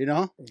now. You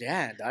know?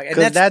 Yeah, dog.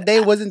 Because that day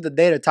wasn't the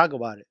day to talk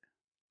about it.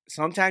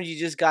 Sometimes you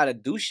just gotta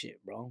do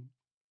shit, bro.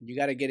 You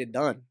gotta get it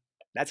done.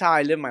 That's how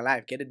I live my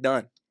life. Get it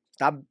done.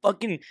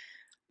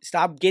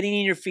 Stop getting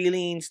in your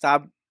feelings.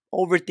 Stop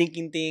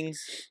overthinking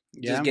things.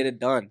 Yeah. Just get it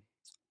done.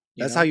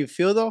 That's how you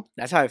feel, though?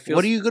 That's how it feels.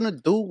 What are you going to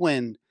do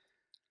when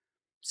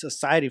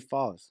society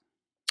falls?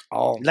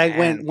 Oh, like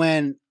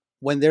man.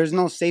 when there's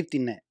no safety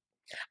net.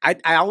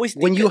 I always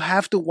think when you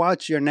have to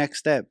watch your next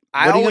step.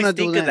 I what are you always gonna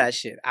think do of then? that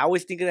shit. I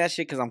always think of that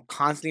shit because I'm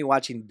constantly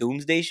watching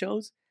doomsday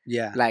shows.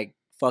 Yeah. Like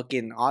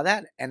fucking all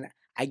that. And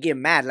I get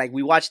mad. Like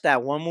we watched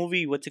that one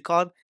movie, what's it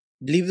called?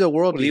 Leave the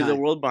World Behind. Leave the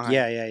World Behind.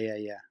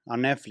 Yeah.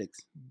 On Netflix.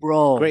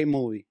 Bro. Great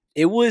movie.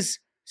 It was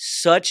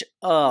such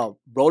a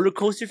roller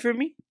coaster for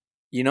me,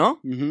 you know?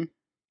 Mm-hmm.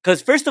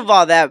 Because first of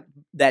all, that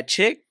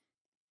chick,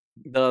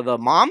 the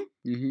mom,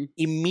 Mm-hmm.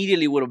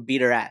 immediately would have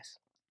beat her ass.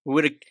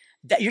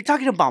 You're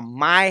talking about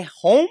my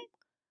home?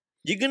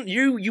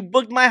 You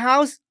booked my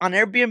house on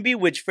Airbnb,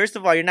 which first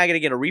of all, you're not gonna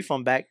get a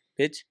refund back,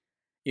 bitch.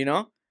 You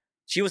know?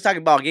 She was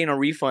talking about getting a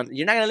refund.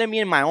 You're not gonna let me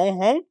in my own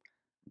home?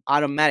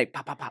 Automatic.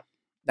 Pop, pop, pop.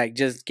 Like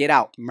just get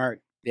out.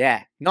 Merc.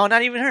 Yeah. No,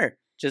 not even her.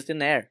 Just in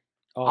the air.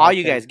 Oh, All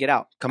you guys get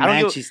out.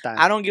 Comanche style.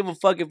 I don't give a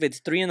fuck if it's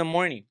 3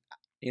 a.m.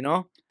 You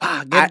know?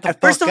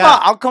 First of all,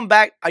 I'll come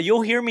back.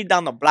 You'll hear me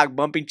down the block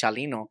bumping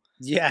Chalino.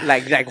 Yeah.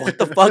 Like what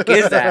the fuck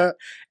is that?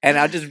 And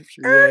I'll just,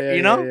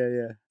 you know?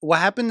 Yeah. What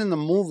happened in the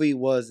movie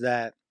was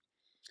that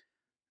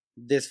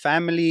this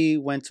family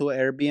went to an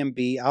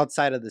Airbnb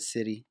outside of the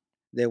city.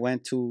 They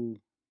went to,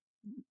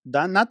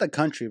 not the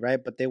country,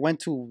 right? But they went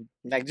to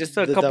like just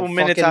a couple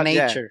minutes out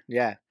nature.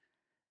 Yeah.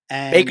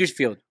 And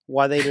Bakersfield.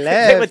 While they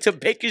left. They went to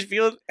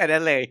Bakersfield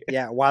and LA.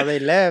 Yeah. While they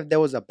left, there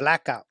was a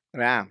blackout.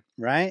 Yeah.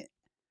 Right?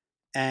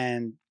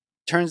 And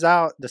turns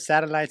out the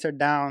satellites are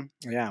down.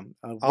 Yeah.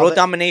 World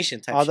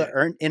domination type all shit.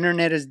 The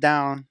internet is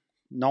down.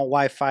 No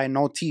Wi-Fi,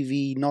 no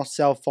TV, no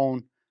cell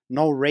phone,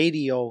 no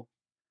radio.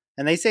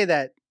 And they say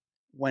that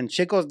when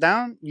shit goes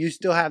down, you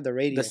still have the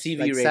radio. The CV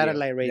like radio.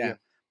 Satellite radio. Yeah.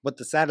 But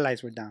the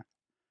satellites were down.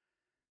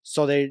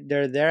 So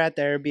they're there at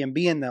the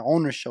Airbnb and the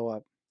owners show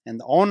up. And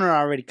the owner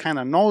already kind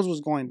of knows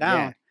what's going down.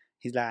 Yeah.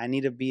 He's like, I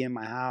need to be in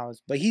my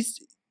house. But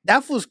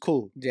that was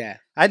cool. Yeah.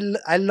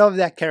 I love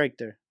that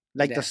character.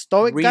 Like the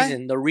stoic guy.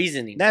 The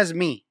reasoning. That's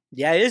me.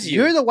 Yeah, it is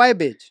you. You're the white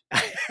bitch.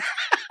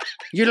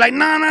 You're like,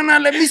 no,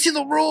 let me see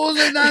the rules.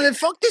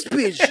 Fuck this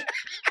bitch.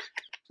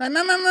 No,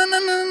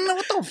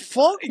 what the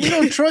fuck? We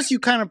don't trust you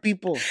kind of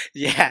people.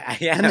 Yeah.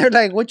 And they're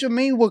like, what you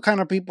mean, what kind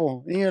of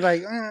people? And you're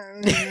like,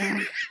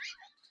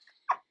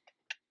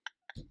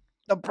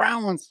 the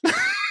brown ones.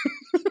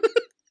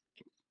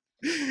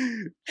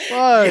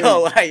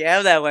 Yo, I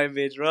am that white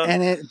bitch, bro.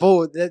 And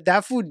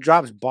that food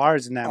drops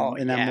bars in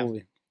that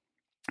movie.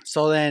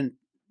 So then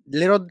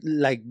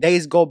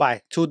days go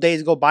by, 2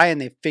 days go by, and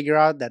they figure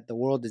out that the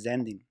world is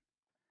ending.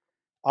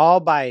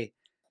 All by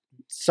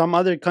some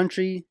other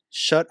country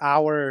shut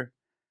our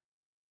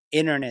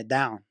internet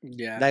down.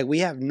 Yeah. Like we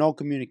have no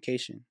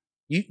communication.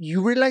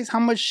 You realize how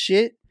much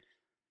shit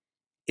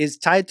is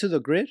tied to the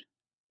grid?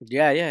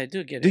 Yeah, I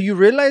do get it. Do you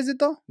realize it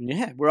though?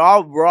 Yeah. We're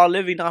all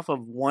living off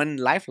of one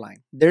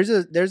lifeline. There's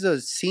a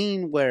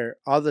scene where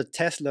all the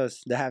Teslas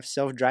that have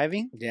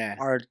self-driving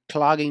are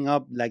clogging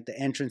up like the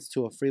entrance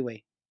to a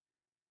freeway.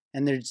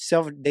 And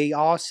they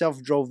all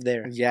self-drove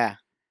there. Yeah.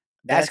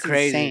 That's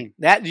crazy.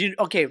 Insane.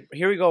 Okay,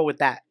 here we go with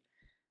that.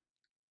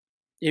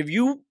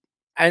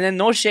 And then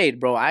no shade,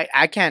 bro. I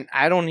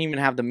don't even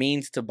have the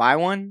means to buy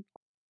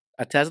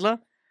a Tesla.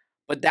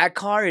 But that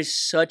car is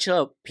such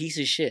a piece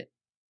of shit.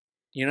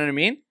 You know what I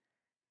mean?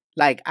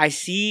 Like I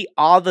see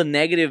all the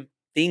negative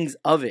things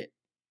of it.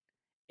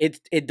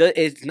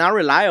 It's not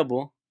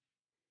reliable.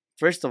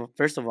 First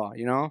of all,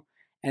 you know?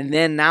 And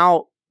then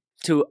now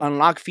to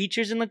unlock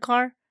features in the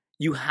car,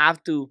 you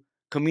have to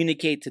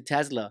communicate to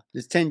Tesla.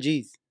 It's 10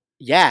 G's.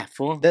 Yeah,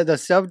 fool. The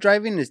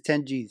self-driving is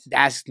 10 G's.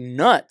 That's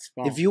nuts,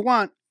 bro. If you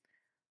want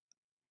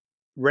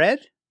red,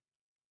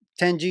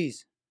 10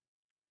 G's.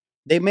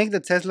 They make the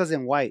Teslas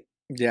in white.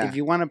 Yeah. If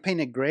you want to paint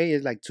it gray,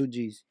 it's like 2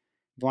 G's.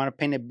 If you want to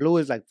paint it blue,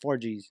 it's like 4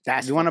 G's.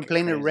 If you want to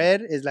paint it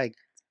red, it's like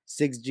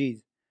 6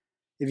 G's.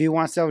 If you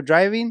want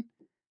self-driving,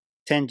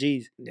 10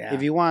 G's. Yeah.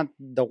 If you want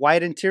the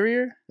white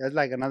interior, that's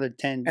like another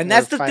 10. And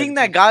that's the thing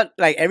that got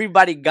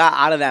everybody got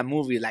out of that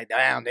movie. Like,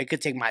 damn, they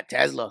could take my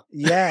Tesla.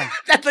 Yeah.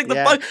 That's like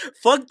the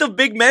fuck the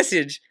big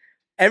message.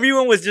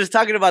 Everyone was just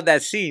talking about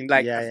that scene.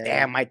 Like,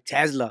 damn, my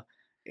Tesla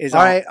is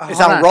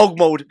on rogue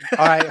mode.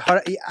 All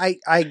right.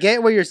 I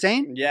get what you're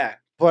saying. Yeah.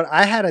 But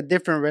I had a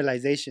different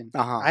realization.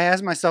 Uh-huh. I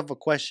asked myself a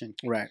question.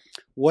 Right.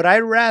 Would I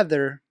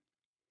rather,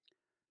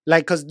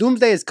 like, because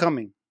doomsday is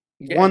coming.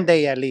 Yeah. One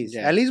day at least.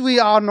 Yeah. At least we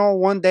all know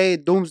one day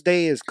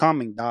doomsday is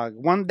coming, dog.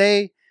 One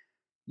day,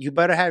 you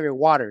better have your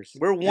waters.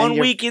 We're 1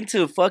 week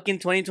into fucking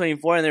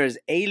 2024 and there's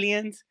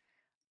aliens.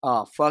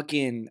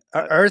 Fucking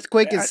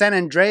earthquake in San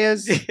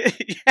Andreas.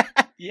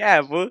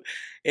 yeah, bro.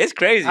 It's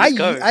crazy. I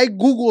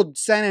googled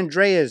San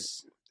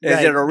Andreas. Is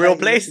it a real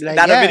place? Like,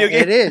 Not a video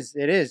game? It is.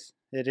 It is.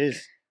 It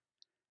is.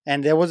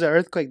 And there was an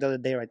earthquake the other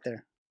day right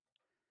there.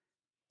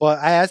 But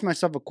I asked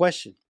myself a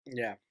question.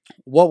 Yeah.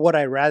 What would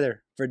I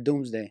rather for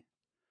doomsday?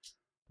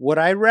 Would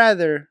I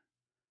rather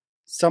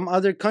some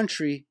other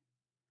country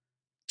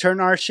turn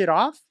our shit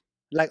off?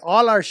 Like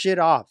all our shit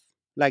off.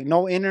 Like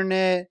no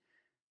internet,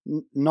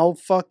 no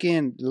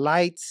fucking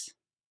lights,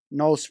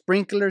 no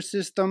sprinkler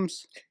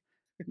systems.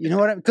 You know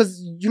what I mean? Because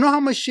you know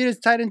how much shit is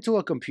tied into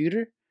a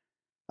computer?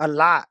 A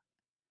lot.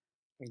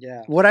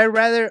 Yeah. Would I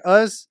rather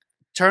us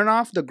turn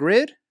off the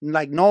grid?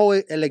 Like no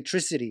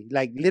electricity.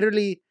 Like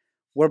literally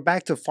we're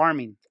back to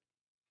farming.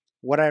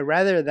 Would I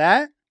rather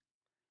that?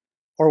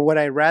 Or would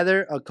I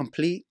rather a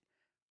complete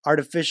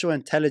artificial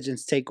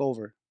intelligence take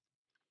over?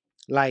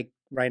 Like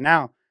right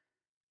now.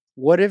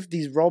 What if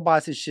these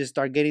robots and shit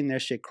start getting their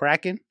shit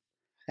cracking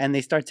and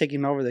they start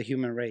taking over the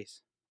human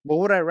race? What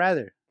would I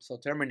rather? So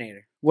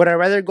Terminator. Would I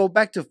rather go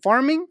back to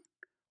farming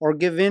or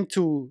give in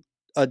to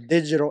a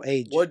digital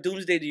age? What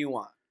doomsday do you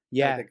want?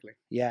 Yeah.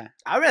 Yeah.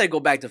 I'd rather go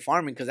back to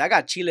farming because I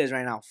got chiles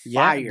right now.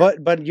 Fire. Yeah,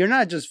 but you're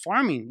not just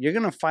farming. You're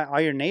going to fight all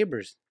your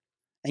neighbors.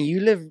 And you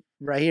live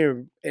right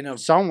here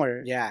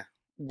somewhere. Yeah.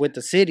 With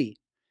the city.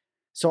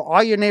 So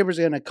all your neighbors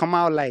are going to come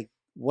out like,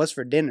 what's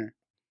for dinner?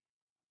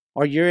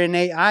 Or you're in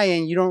AI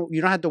and you don't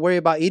have to worry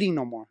about eating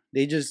no more.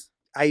 They just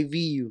IV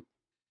you.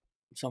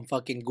 Some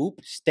fucking goop.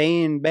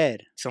 Stay in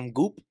bed. Some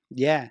goop.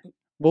 Yeah.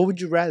 What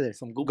would you rather?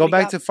 Some goop. Go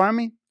back to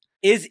farming?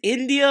 Is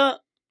India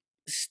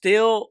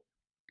still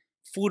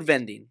food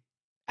vending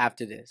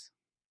after this?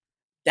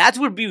 They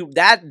would be.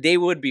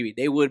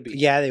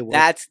 Yeah, they would.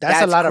 That's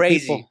a lot crazy.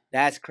 of people.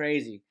 That's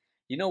crazy.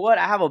 You know what?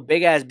 I have a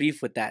big ass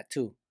beef with that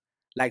too.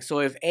 Like, so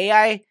if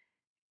AI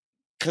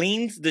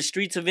cleans the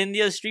streets of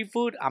India's street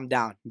food, I'm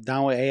down.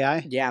 Down with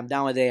AI? Yeah, I'm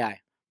down with AI.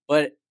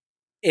 But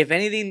if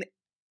anything,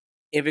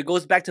 if it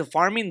goes back to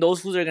farming,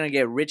 those foods are gonna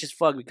get rich as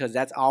fuck because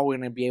that's all we're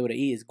gonna be able to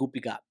eat is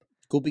goopy gop.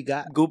 Goopy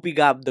gop. Goopy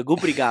gop, the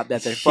goopy gop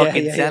that they're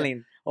fucking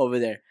selling over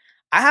there.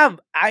 I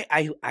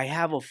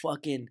have a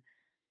fucking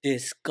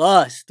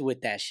disgust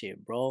with that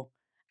shit, bro.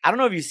 I don't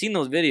know if you've seen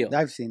those videos.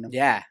 I've seen them.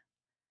 Yeah.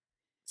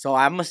 So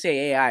I'm gonna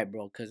say AI,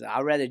 bro, because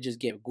I'd rather just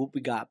get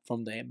goopy gop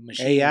from the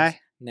machines AI?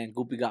 and then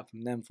goopy gop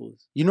from them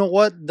foods. You know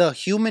what? The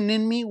human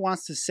in me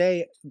wants to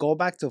say go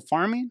back to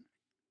farming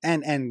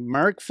and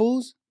merc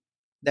foods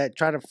that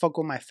try to fuck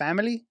with my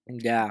family.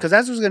 Yeah. Because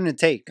that's what's gonna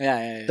take.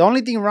 Yeah. The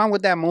only thing wrong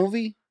with that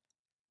movie,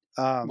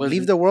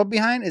 Leave the World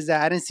Behind, is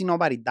that I didn't see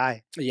nobody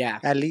die. Yeah.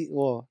 At least,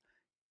 well,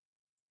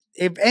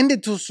 it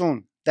ended too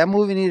soon. That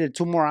movie needed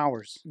 2 more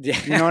hours. Yeah.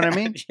 You know what I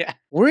mean? Yeah.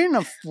 We're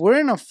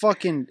in a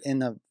fucking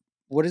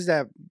what is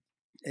that?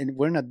 And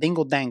we're in a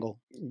dingle dangle.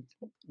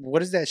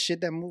 What is that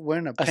shit that we're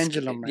in a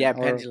pendulum, right? Yeah,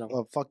 pendulum.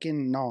 Or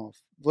fucking no.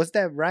 What's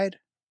that ride?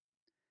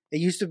 It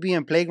used to be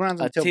in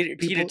playgrounds until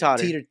people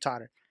teeter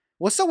totter.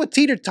 What's up with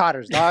teeter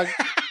totters, dog?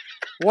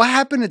 What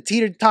happened to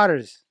teeter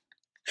totters?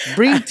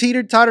 Bring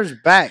teeter totters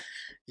back.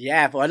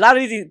 Yeah, for a lot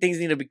of these things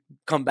need to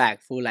come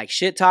back. For like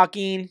shit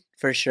talking,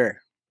 for sure,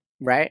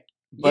 right?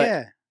 But,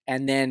 yeah,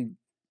 and then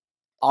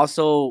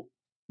also,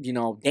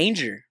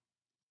 danger.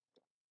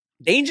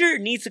 Danger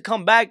needs to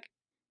come back.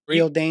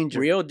 Real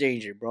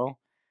danger, bro.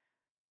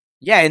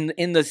 Yeah,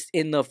 in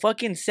the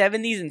fucking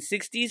 70s and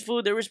 60s,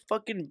 food, there was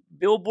fucking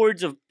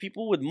billboards of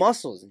people with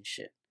muscles and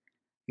shit.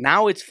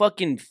 Now it's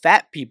fucking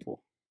fat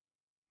people.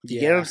 You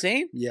get what I'm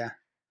saying? Yeah.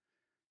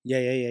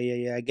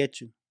 I get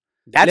you.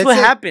 That's what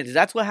happens.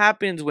 That's what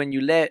happens when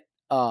you let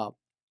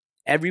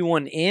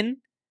everyone in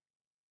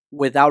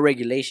without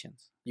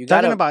regulations. You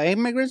talking about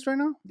immigrants right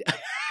now?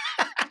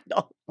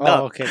 No.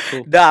 Oh, okay,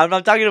 cool. No, I'm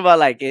not talking about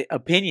like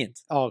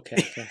opinions. Oh,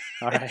 okay.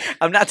 All right.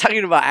 I'm not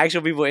talking about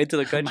actual people into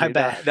the country. My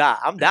bad. Nah,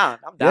 I'm down.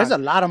 There's a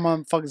lot of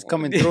motherfuckers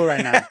coming through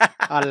right now.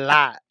 A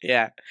lot.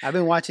 Yeah. I've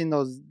been watching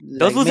those.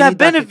 Those foods have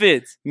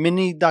benefits.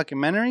 Mini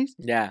documentaries.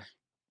 Yeah.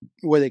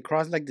 Where they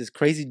cross like this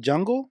crazy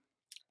jungle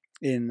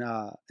in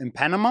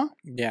Panama.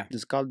 Yeah.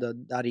 It's called the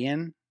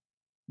Darien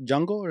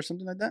jungle or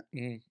something like that.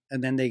 Mm.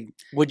 And then they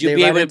would you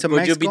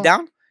be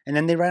down? And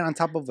then they ride on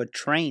top of a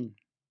train.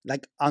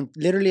 Like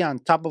literally on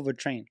top of a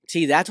train.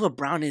 See, that's what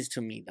brown is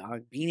to me,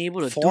 dog. Being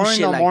able to 4 do shit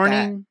in the like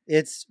morning,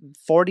 it's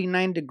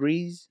 49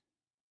 degrees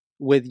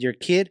with your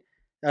kid.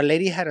 A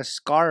lady had a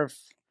scarf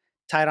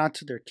tied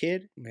onto their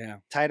kid. Yeah.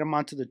 Tied him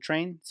onto the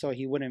train so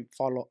he wouldn't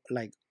fall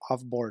like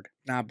off board.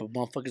 Nah, but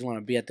motherfuckers want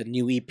to be at the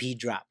new EP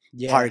drop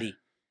party.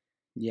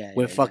 Yeah.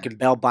 With fucking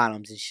bell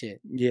bottoms and shit.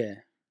 Yeah.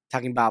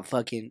 Talking about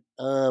fucking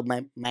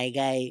my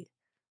guy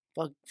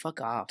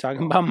fuck off.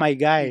 Talking bro. about my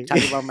guy.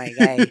 Talking about my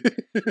guy.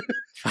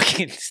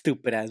 Fucking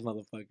stupid ass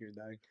motherfucker,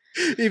 dog.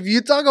 If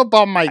you talk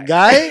about my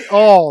guy,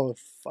 oh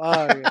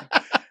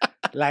fuck.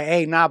 Like,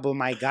 hey, nah, but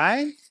my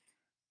guy?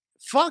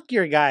 Fuck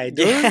your guy,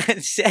 dude. Yeah,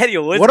 in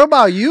serio. What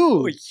about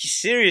you?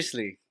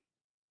 Seriously.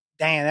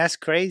 Dang, that's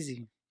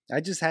crazy. I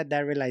just had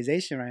that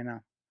realization right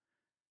now.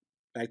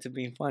 Back to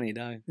being funny,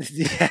 dog.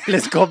 Yeah,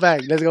 let's go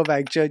back. Let's go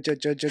back. Chill.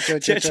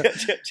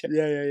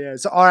 Yeah.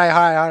 So all right.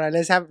 All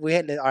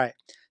right.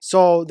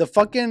 So the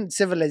fucking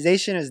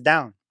civilization is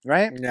down,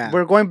 right? Yeah.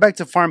 We're going back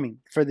to farming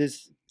for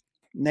this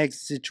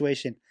next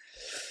situation.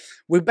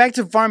 We're back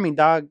to farming,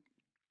 dog.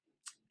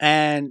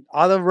 And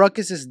all the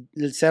ruckus is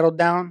settled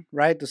down,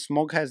 right? The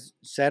smoke has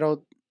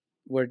settled.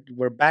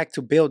 We're back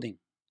to building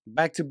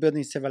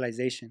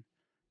civilization.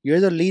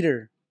 You're the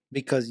leader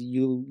because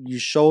you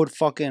showed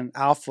fucking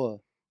alpha.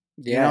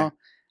 Yeah. You know?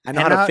 I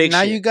know how to fix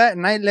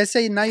it. Let's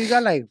say now you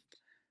got like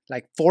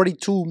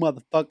 42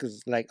 motherfuckers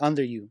like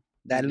under you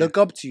that look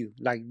up to you.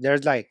 Like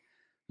there's like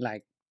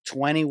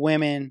 20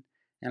 women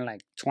and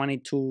like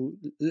 22.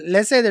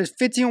 Let's say there's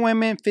 15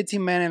 women,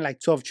 15 men, and like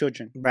 12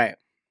 children. Right.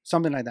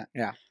 Something like that.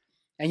 Yeah.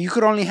 And you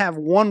could only have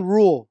one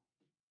rule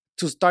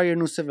to start your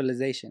new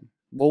civilization.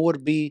 What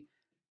would be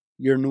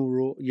your new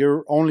rule?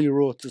 Your only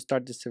rule to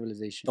start the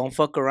civilization? Don't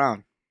fuck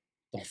around.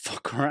 Don't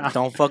fuck around.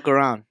 Don't fuck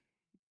around.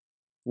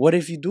 What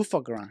if you do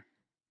fuck around?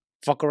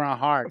 Fuck around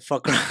hard.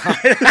 Fuck around.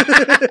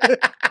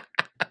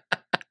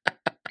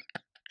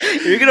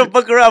 You're gonna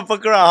fuck around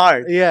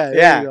hard. Yeah.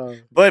 Yeah.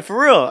 But for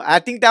real, I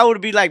think that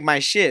would be like my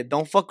shit.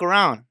 Don't fuck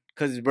around.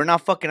 Because we're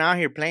not fucking out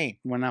here playing.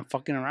 We're not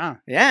fucking around.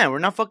 Yeah, we're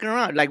not fucking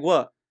around. Like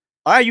what?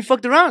 All right, you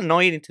fucked around.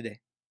 No eating today.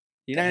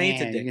 You're not gonna eat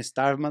today. You can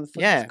starve motherfuckers.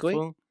 Yeah, quick.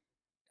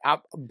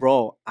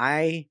 Bro,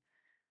 I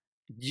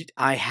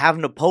have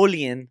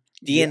Napoleon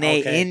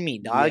DNA in me,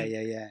 dog.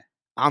 Yeah.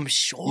 I'm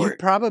short. You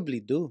probably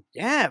do.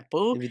 Yeah,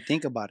 fool. If you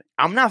think about it.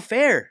 I'm not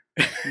fair.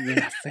 You're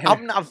not fair.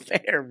 I'm not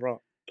fair,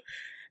 bro.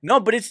 No,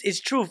 but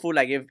it's true, fool.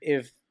 Like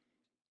if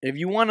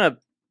you wanna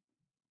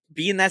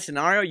be in that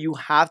scenario, you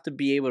have to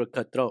be able to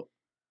cut throat.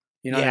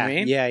 You know what I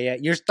mean? Yeah.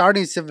 You're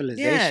starting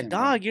civilization. Yeah,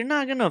 dog. Bro. You're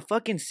not gonna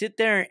fucking sit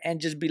there and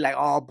just be like,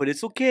 oh, but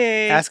it's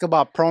okay. Ask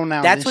about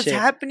pronouns. That's what's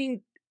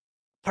happening.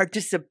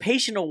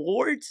 Participation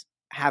awards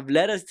have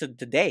led us to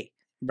today.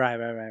 Right.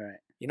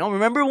 You know,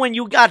 remember when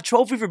you got a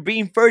trophy for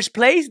being first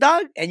place,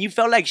 dog? And you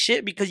felt like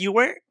shit because you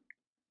weren't?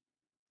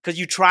 Because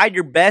you tried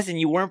your best and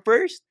you weren't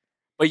first?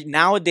 But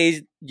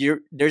nowadays,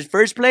 there's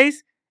first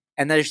place,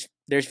 and there's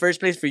first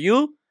place for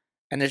you,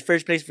 and there's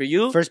first place for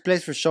you. First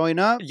place for showing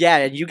up? Yeah,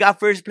 and you got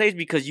first place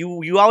because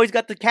you always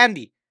got the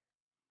candy.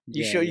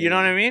 You know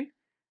what I mean?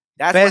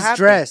 That's best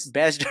dressed.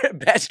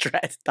 Best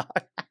dressed,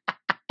 dog.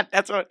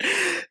 That's what.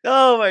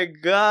 Oh my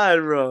god,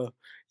 bro.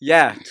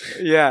 Yeah,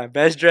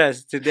 best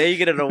dressed. Today you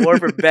get an award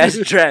for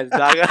best dressed,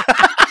 dog.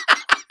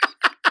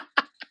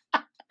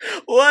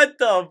 What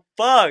the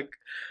fuck?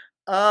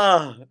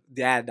 Oh,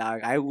 yeah,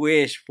 dog. I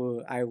wish,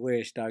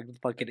 dog.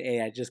 Fucking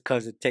AI, just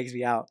cause it takes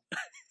me out.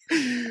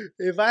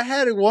 If I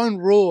had one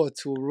rule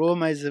to rule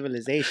my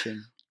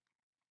civilization,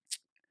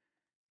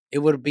 it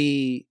would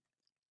be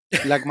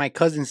like my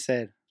cousin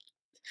said,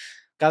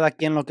 cada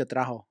quien lo que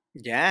trajo.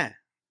 Yeah.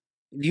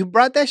 If you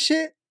brought that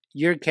shit,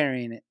 you're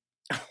carrying it.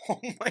 Oh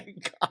my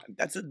god,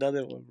 that's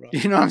another one, bro.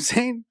 You know what I'm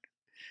saying?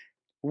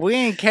 We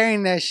ain't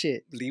carrying that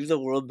shit. Leave the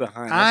world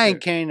behind. I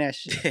ain't carrying that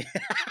shit.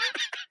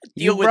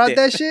 You brought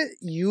that shit,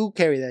 you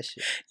carry that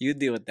shit. You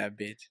deal with that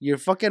bitch. Your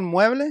fucking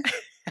mueble,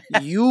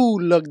 you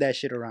lug that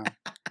shit around.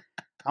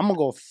 I'm gonna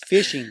go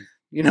fishing.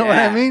 You know what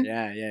I mean?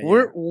 Yeah.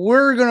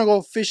 We're gonna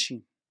go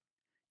fishing.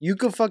 You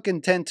could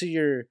fucking tend to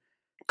your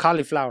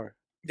cauliflower.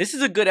 This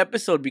is a good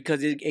episode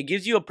because it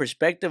gives you a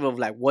perspective of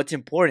like what's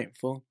important,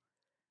 fool.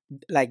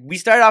 Like we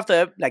started off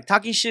like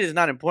talking shit is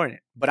not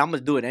important, but I'm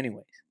gonna do it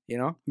anyways. You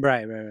know?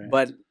 Right.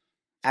 But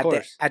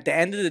at the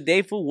end of the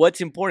day, fool,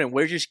 what's important?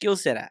 Where's your skill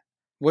set at?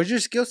 Where's your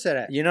skill set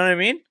at? You know what I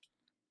mean?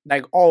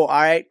 Like, oh, all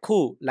right,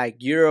 cool. Like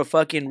you're a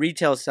fucking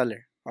retail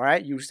seller. All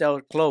right, you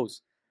sell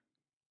clothes.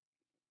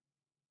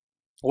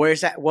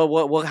 Where's that?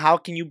 What? How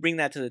can you bring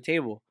that to the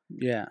table?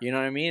 Yeah. You know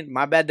what I mean?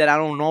 My bad that I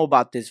don't know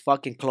about this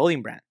fucking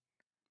clothing brand.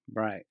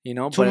 Right. You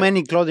know? Too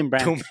many clothing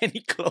brands. Too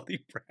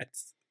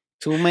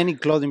many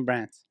clothing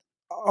brands.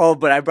 Oh,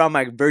 but I brought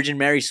my Virgin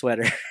Mary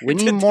sweater. We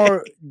need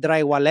more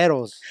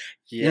draigualeros.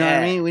 Yeah. You know what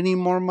I mean? We need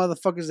more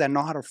motherfuckers that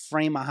know how to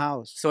frame a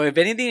house. So if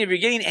you're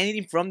getting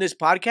anything from this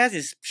podcast,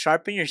 is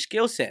sharpen your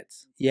skill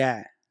sets.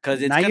 Yeah.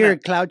 Because now you're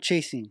cloud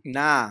chasing.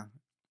 Nah.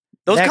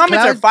 Those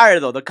comments are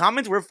fire, though. The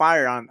comments were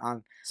fire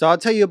on. So I'll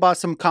tell you about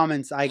some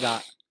comments I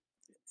got.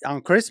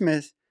 On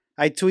Christmas,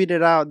 I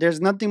tweeted out,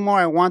 there's nothing more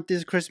I want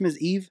this Christmas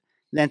Eve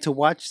than to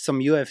watch some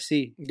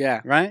UFC.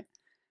 Yeah. Right?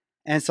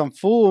 And some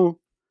fool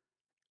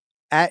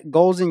at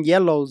Golds and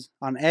Yellows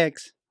on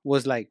X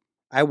was like,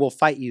 I will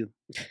fight you.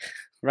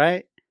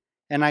 Right?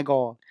 And I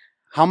go,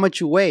 how much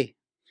you weigh?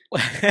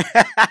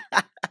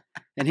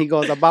 And he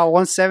goes, about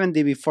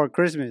 170 before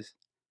Christmas.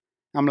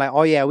 I'm like,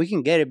 oh yeah, we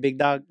can get it, big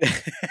dog.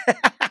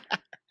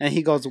 And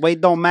he goes,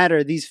 weight don't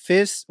matter. These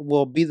fists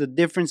will be the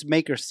difference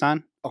maker,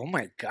 son. Oh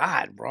my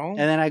God, bro. And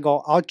then I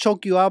go, I'll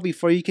choke you out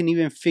before you can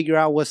even figure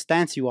out what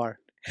stance you are.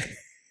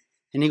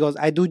 And he goes,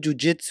 I do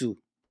jujitsu.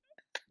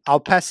 I'll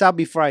pass out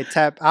before I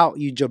tap out,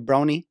 you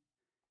jabroni.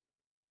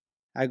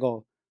 I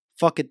go,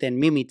 fuck it then,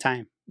 Mimi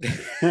time.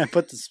 I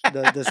put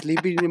the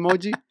sleeping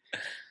emoji.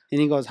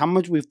 And he goes, how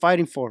much we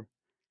fighting for?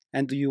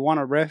 And do you want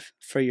a ref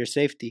for your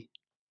safety?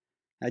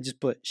 I just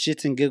put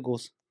shits and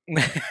giggles.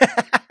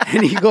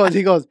 And he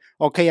goes,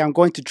 okay, I'm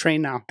going to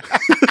train now.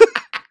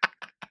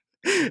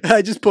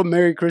 I just put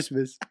Merry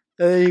Christmas.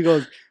 And then he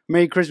goes,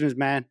 Merry Christmas,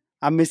 man.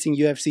 I'm missing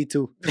UFC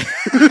too.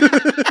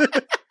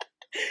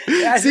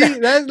 See,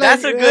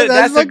 that's a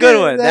good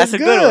one. That's a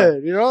good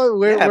one. You know,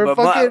 we're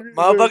fucking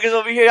motherfuckers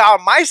over here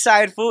on my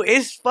side, fool.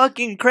 It's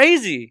fucking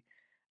crazy.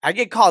 I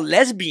get called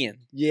lesbian.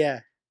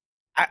 Yeah.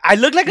 I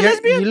look like a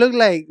lesbian? You look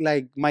like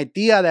my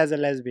tia that's a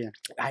lesbian.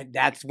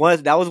 That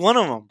was one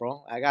of them,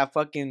 bro.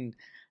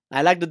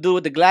 I like the dude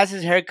with the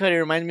glasses, haircut. It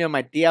reminds me of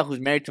my tia who's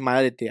married to my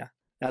other tia.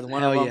 That's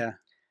one of them.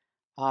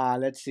 Yeah.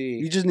 Let's see.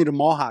 You just need a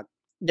mohawk.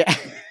 Yeah.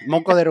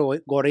 Moco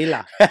de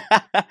gorilla.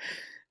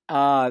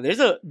 There's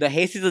the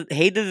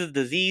Hades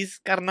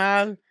disease,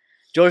 carnal.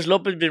 George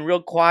Lopez been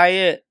real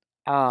quiet.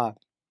 Homie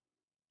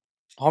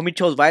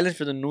chose violence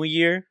for the new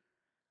year.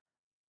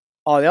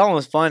 Oh, that one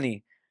was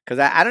funny. Because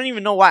I don't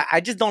even know why.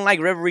 I just don't like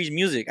Reverie's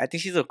music. I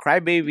think she's a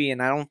crybaby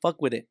and I don't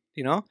fuck with it,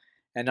 you know?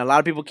 And a lot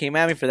of people came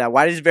at me for that.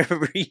 Why is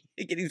Reverie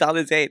getting all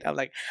this hate? I'm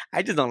like,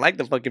 I just don't like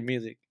the fucking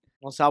music.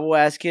 No sabo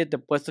ass kid, te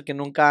puesto que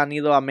nunca han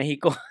ido a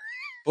Mexico.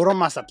 Puro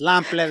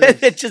Mazatlán,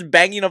 plebes. Just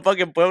banging a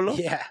fucking pueblo?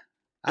 Yeah.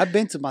 I've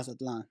been to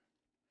Mazatlan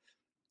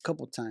a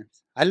couple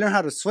times. I learned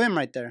how to swim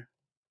right there.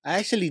 I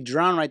actually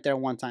drowned right there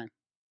one time.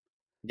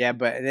 Yeah,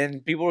 but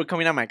then people were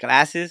coming out my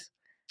classes.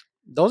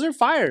 Those are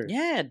fire.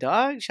 Yeah,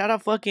 dog. Shout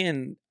out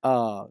fucking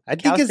I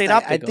think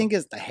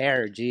it's the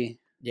hair, G.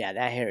 Yeah,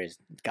 that hair is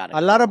gotta A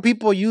lot of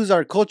people use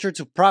our culture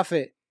to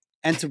profit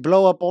and to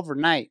blow up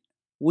overnight.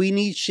 We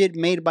need shit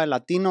made by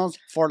Latinos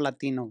for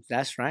Latinos.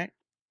 That's right.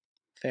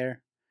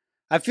 Fair.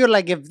 I feel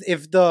like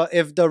if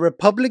the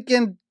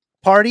Republican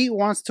Party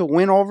wants to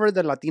win over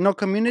the Latino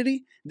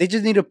community, they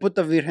just need to put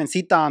the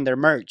Virgencita on their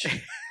merch.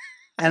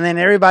 And then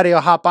everybody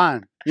will hop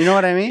on. You know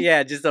what I mean?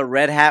 Yeah, just a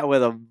red hat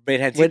with a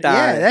Virgencita.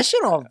 Yeah, that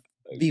shit will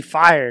be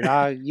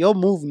fired. You'll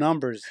move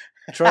numbers.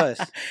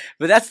 Trust.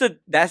 But that's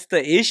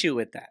the issue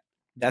with that.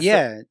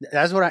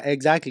 That's what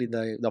exactly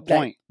the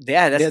point.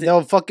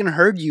 They'll fucking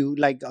herd you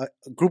like a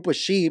group of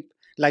sheep.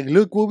 Like,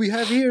 look what we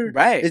have here.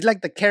 Right. It's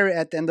like the carrot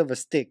at the end of a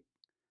stick.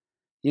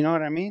 You know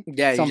what I mean?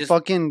 Yeah. Some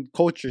fucking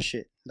culture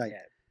shit. Like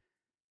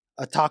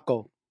a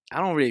taco. I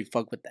don't really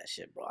fuck with that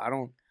shit, bro.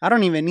 I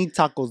don't even need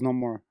tacos no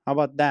more. How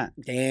about that?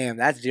 Damn,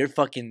 that's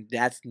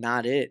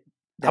not it.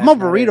 I'm a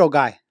burrito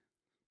guy.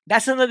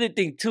 That's another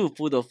thing too.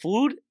 The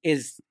food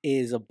is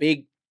a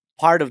big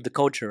part of the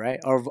culture, right?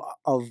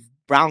 Of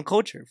brown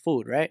culture,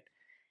 food, right?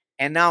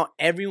 And now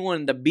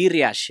everyone, the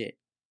birria shit.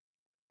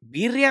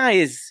 Birria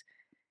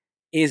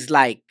is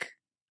like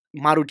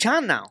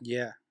Maruchan now.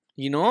 Yeah.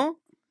 You know?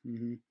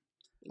 Mm-hmm.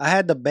 I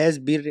had the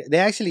best birria. They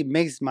actually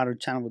mix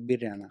Maruchan with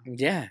birria now.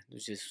 Yeah.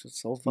 It's just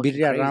so fucking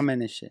birria crazy. Ramen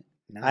and shit.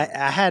 No.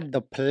 I had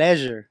the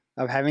pleasure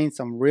of having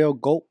some real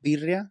goat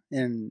birria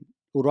in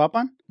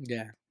Uruapan.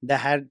 Yeah.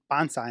 That had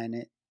panza in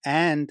it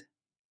and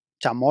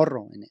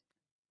chamorro in it.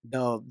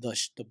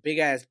 The big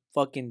ass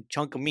fucking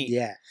chunk of meat.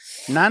 Yeah.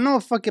 No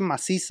fucking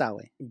maciza,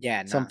 wey.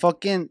 Yeah, Some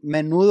fucking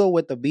menudo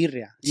with the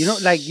birria. You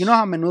know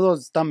how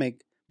menudo's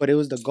stomach, but it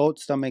was the goat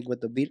stomach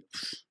with the birria.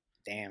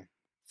 Damn.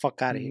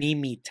 Fuck out of here.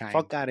 Me time.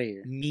 Fuck out of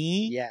here.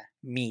 Me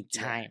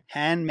time. Yeah.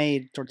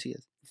 Handmade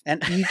tortillas.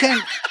 And you can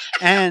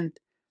and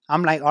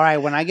I'm like, all right,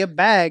 when I get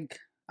back,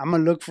 I'm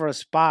gonna look for a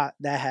spot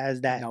that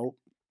has that.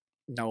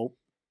 Nope.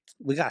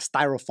 We got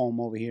styrofoam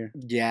over here.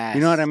 Yeah.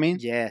 You know what I mean?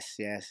 Yes,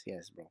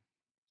 bro.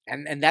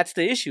 And that's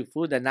the issue,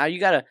 food. That now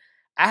I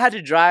had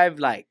to drive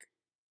like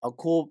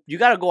you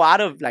gotta go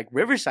out of like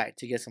Riverside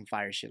to get some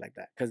fire shit like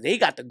that. Cause they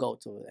got the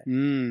goats over there.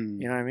 You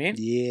know what I mean?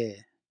 Yeah.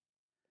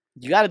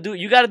 You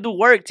gotta do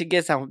work to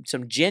get some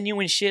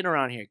genuine shit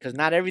around here. Cause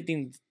not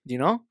everything, you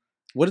know?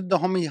 What did the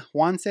homie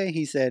Juan say?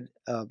 He said,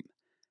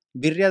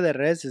 birria de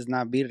res is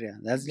not birria.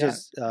 That's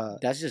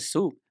just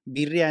soup.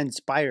 Birria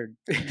inspired.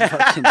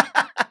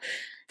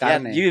 Yeah,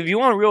 if you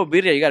want real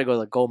birria, you gotta go to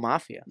the Go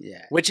Mafia.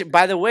 Yeah. Which,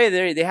 by the way,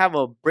 they have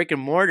a brick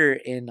and mortar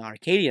in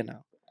Arcadia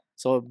now.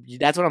 So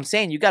that's what I'm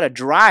saying. You gotta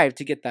drive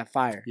to get that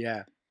fire.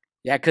 Yeah.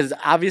 Yeah, because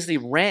obviously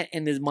rent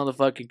in this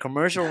motherfucking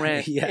commercial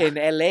rent in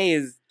LA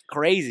is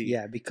crazy.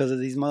 Yeah, because of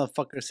these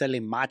motherfuckers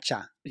selling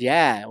matcha.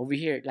 Yeah, over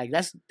here, like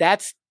that's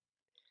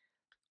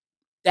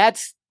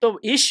the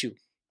issue.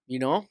 You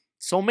know,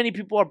 so many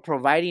people are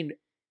providing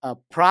a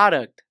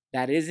product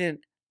that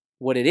isn't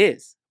what it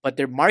is, but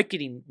they're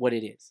marketing what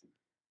it is.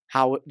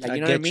 How, like,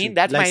 you know what I mean?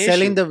 That's like my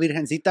selling issue. the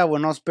Virgencita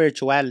with no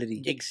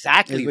spirituality.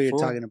 Exactly. Is what you're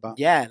talking about.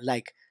 Yeah,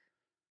 like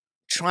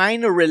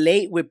trying to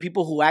relate with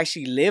people who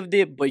actually lived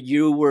it, but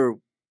you were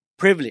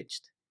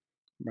privileged.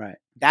 Right.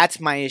 That's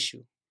my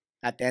issue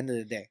at the end of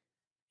the day.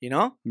 You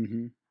know?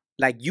 Mm-hmm.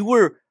 Like you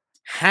were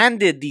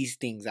handed these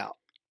things out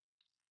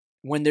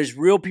when there's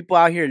real people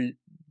out here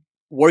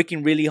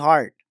working really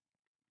hard.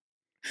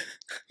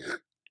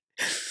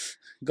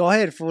 Go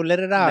ahead, fool. Let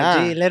it out,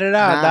 Nah, G. Let it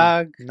out,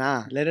 dog.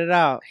 Nah. Let it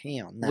out.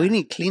 Hell nah. We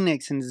need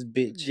Kleenex in this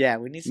bitch. Yeah,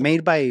 we need some.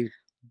 Made by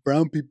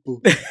brown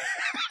people.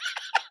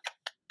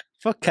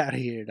 Fuck out of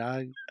here,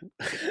 dog.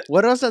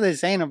 What else are they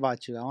saying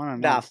about you? I want to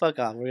know. Nah, fuck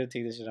off. We're going to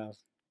take this shit off.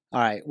 All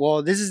right.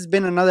 Well, this has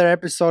been another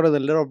episode of the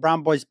Little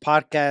Brown Boys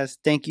podcast.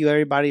 Thank you,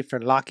 everybody, for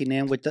locking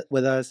in with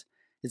us.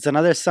 It's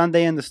another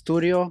Sunday in the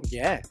studio.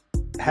 Yeah.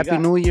 Happy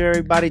New Year,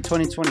 everybody,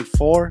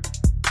 2024.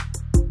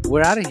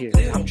 We're out of here.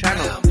 I'm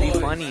trying to be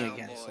funny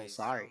again, so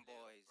sorry.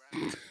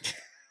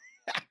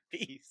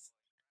 Peace.